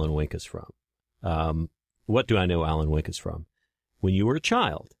know Alan Wenkus from? What do I know Alan Wenkus from? When you were a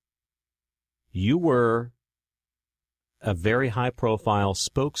child, you were a very high-profile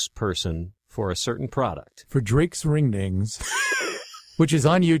spokesperson for a certain product. For Drake's Ringdings, which is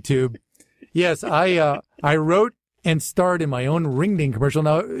on YouTube. Yes, I wrote and starred in my own Ringding commercial.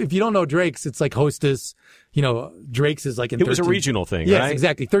 Now, if you don't know Drake's, it's like Hostess. You know, Drake's is like in It was a 13 regional thing, Yes, right?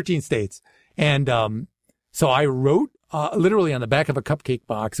 exactly. 13 states. And so I wrote literally on the back of a cupcake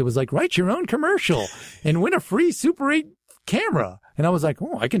box. It was like, write your own commercial and win a free Super 8 camera. And I was like,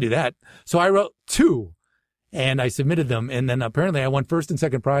 oh, I can do that. So I wrote 2 and I submitted them. And then apparently I won first and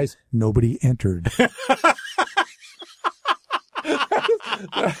second prize. Nobody entered.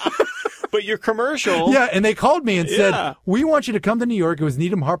 But your commercial. Yeah. And they called me and said, we want you to come to New York. It was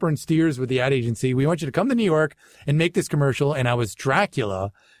Needham, Harper and Steers with the ad agency. We want you to come to New York and make this commercial. And I was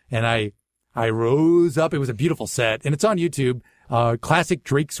Dracula. And I rose up. It was a beautiful set and it's on YouTube. Classic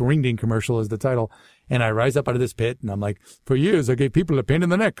Drake's Ringding commercial is the title. And I rise up out of this pit and I'm like, for years I gave people a pain in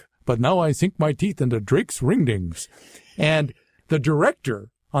the neck, but now I sink my teeth into Drake's Ringdings. And the director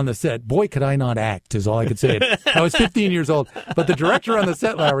on the set, boy, could I not act is all I could say. I was 15 years old, but the director on the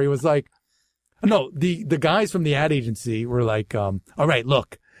set, Larry, was like, no, the guys from the ad agency were like, all right,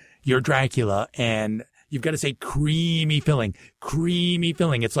 look, you're Dracula and you've got to say creamy filling.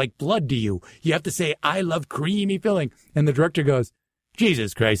 It's like blood to you. You have to say, I love creamy filling. And the director goes,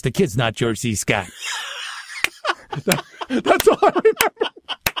 Jesus Christ, the kid's not George C. Scott. That's all I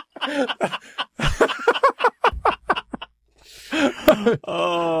remember.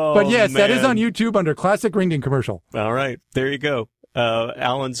 Oh, but yes, man. that is on YouTube under Classic Ringding commercial. All right. There you go.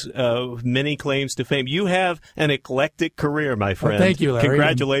 Alan's many claims to fame. You have an eclectic career, my friend. Thank you, Larry.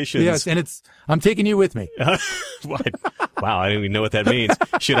 Congratulations. Yes, and I'm taking you with me. Wow, I don't even know what that means.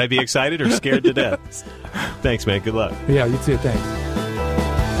 Should I be excited or scared to death? Thanks, man. Good luck. Yeah, you too. Thanks.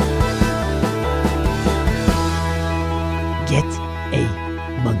 Get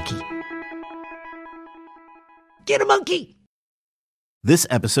a monkey. Get a monkey! This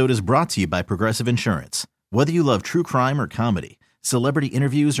episode is brought to you by Progressive Insurance. Whether you love true crime or comedy, celebrity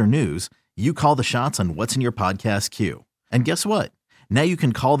interviews or news, you call the shots on what's in your podcast queue. And guess what? Now you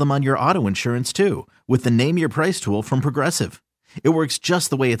can call them on your auto insurance too with the Name Your Price tool from Progressive. It works just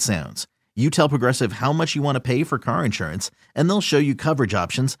the way it sounds. You tell Progressive how much you want to pay for car insurance, and they'll show you coverage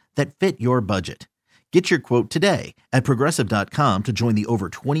options that fit your budget. Get your quote today at Progressive.com to join the over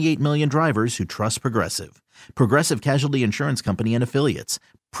 28 million drivers who trust Progressive. Progressive Casualty Insurance Company and Affiliates.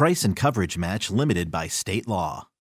 Price and coverage match limited by state law.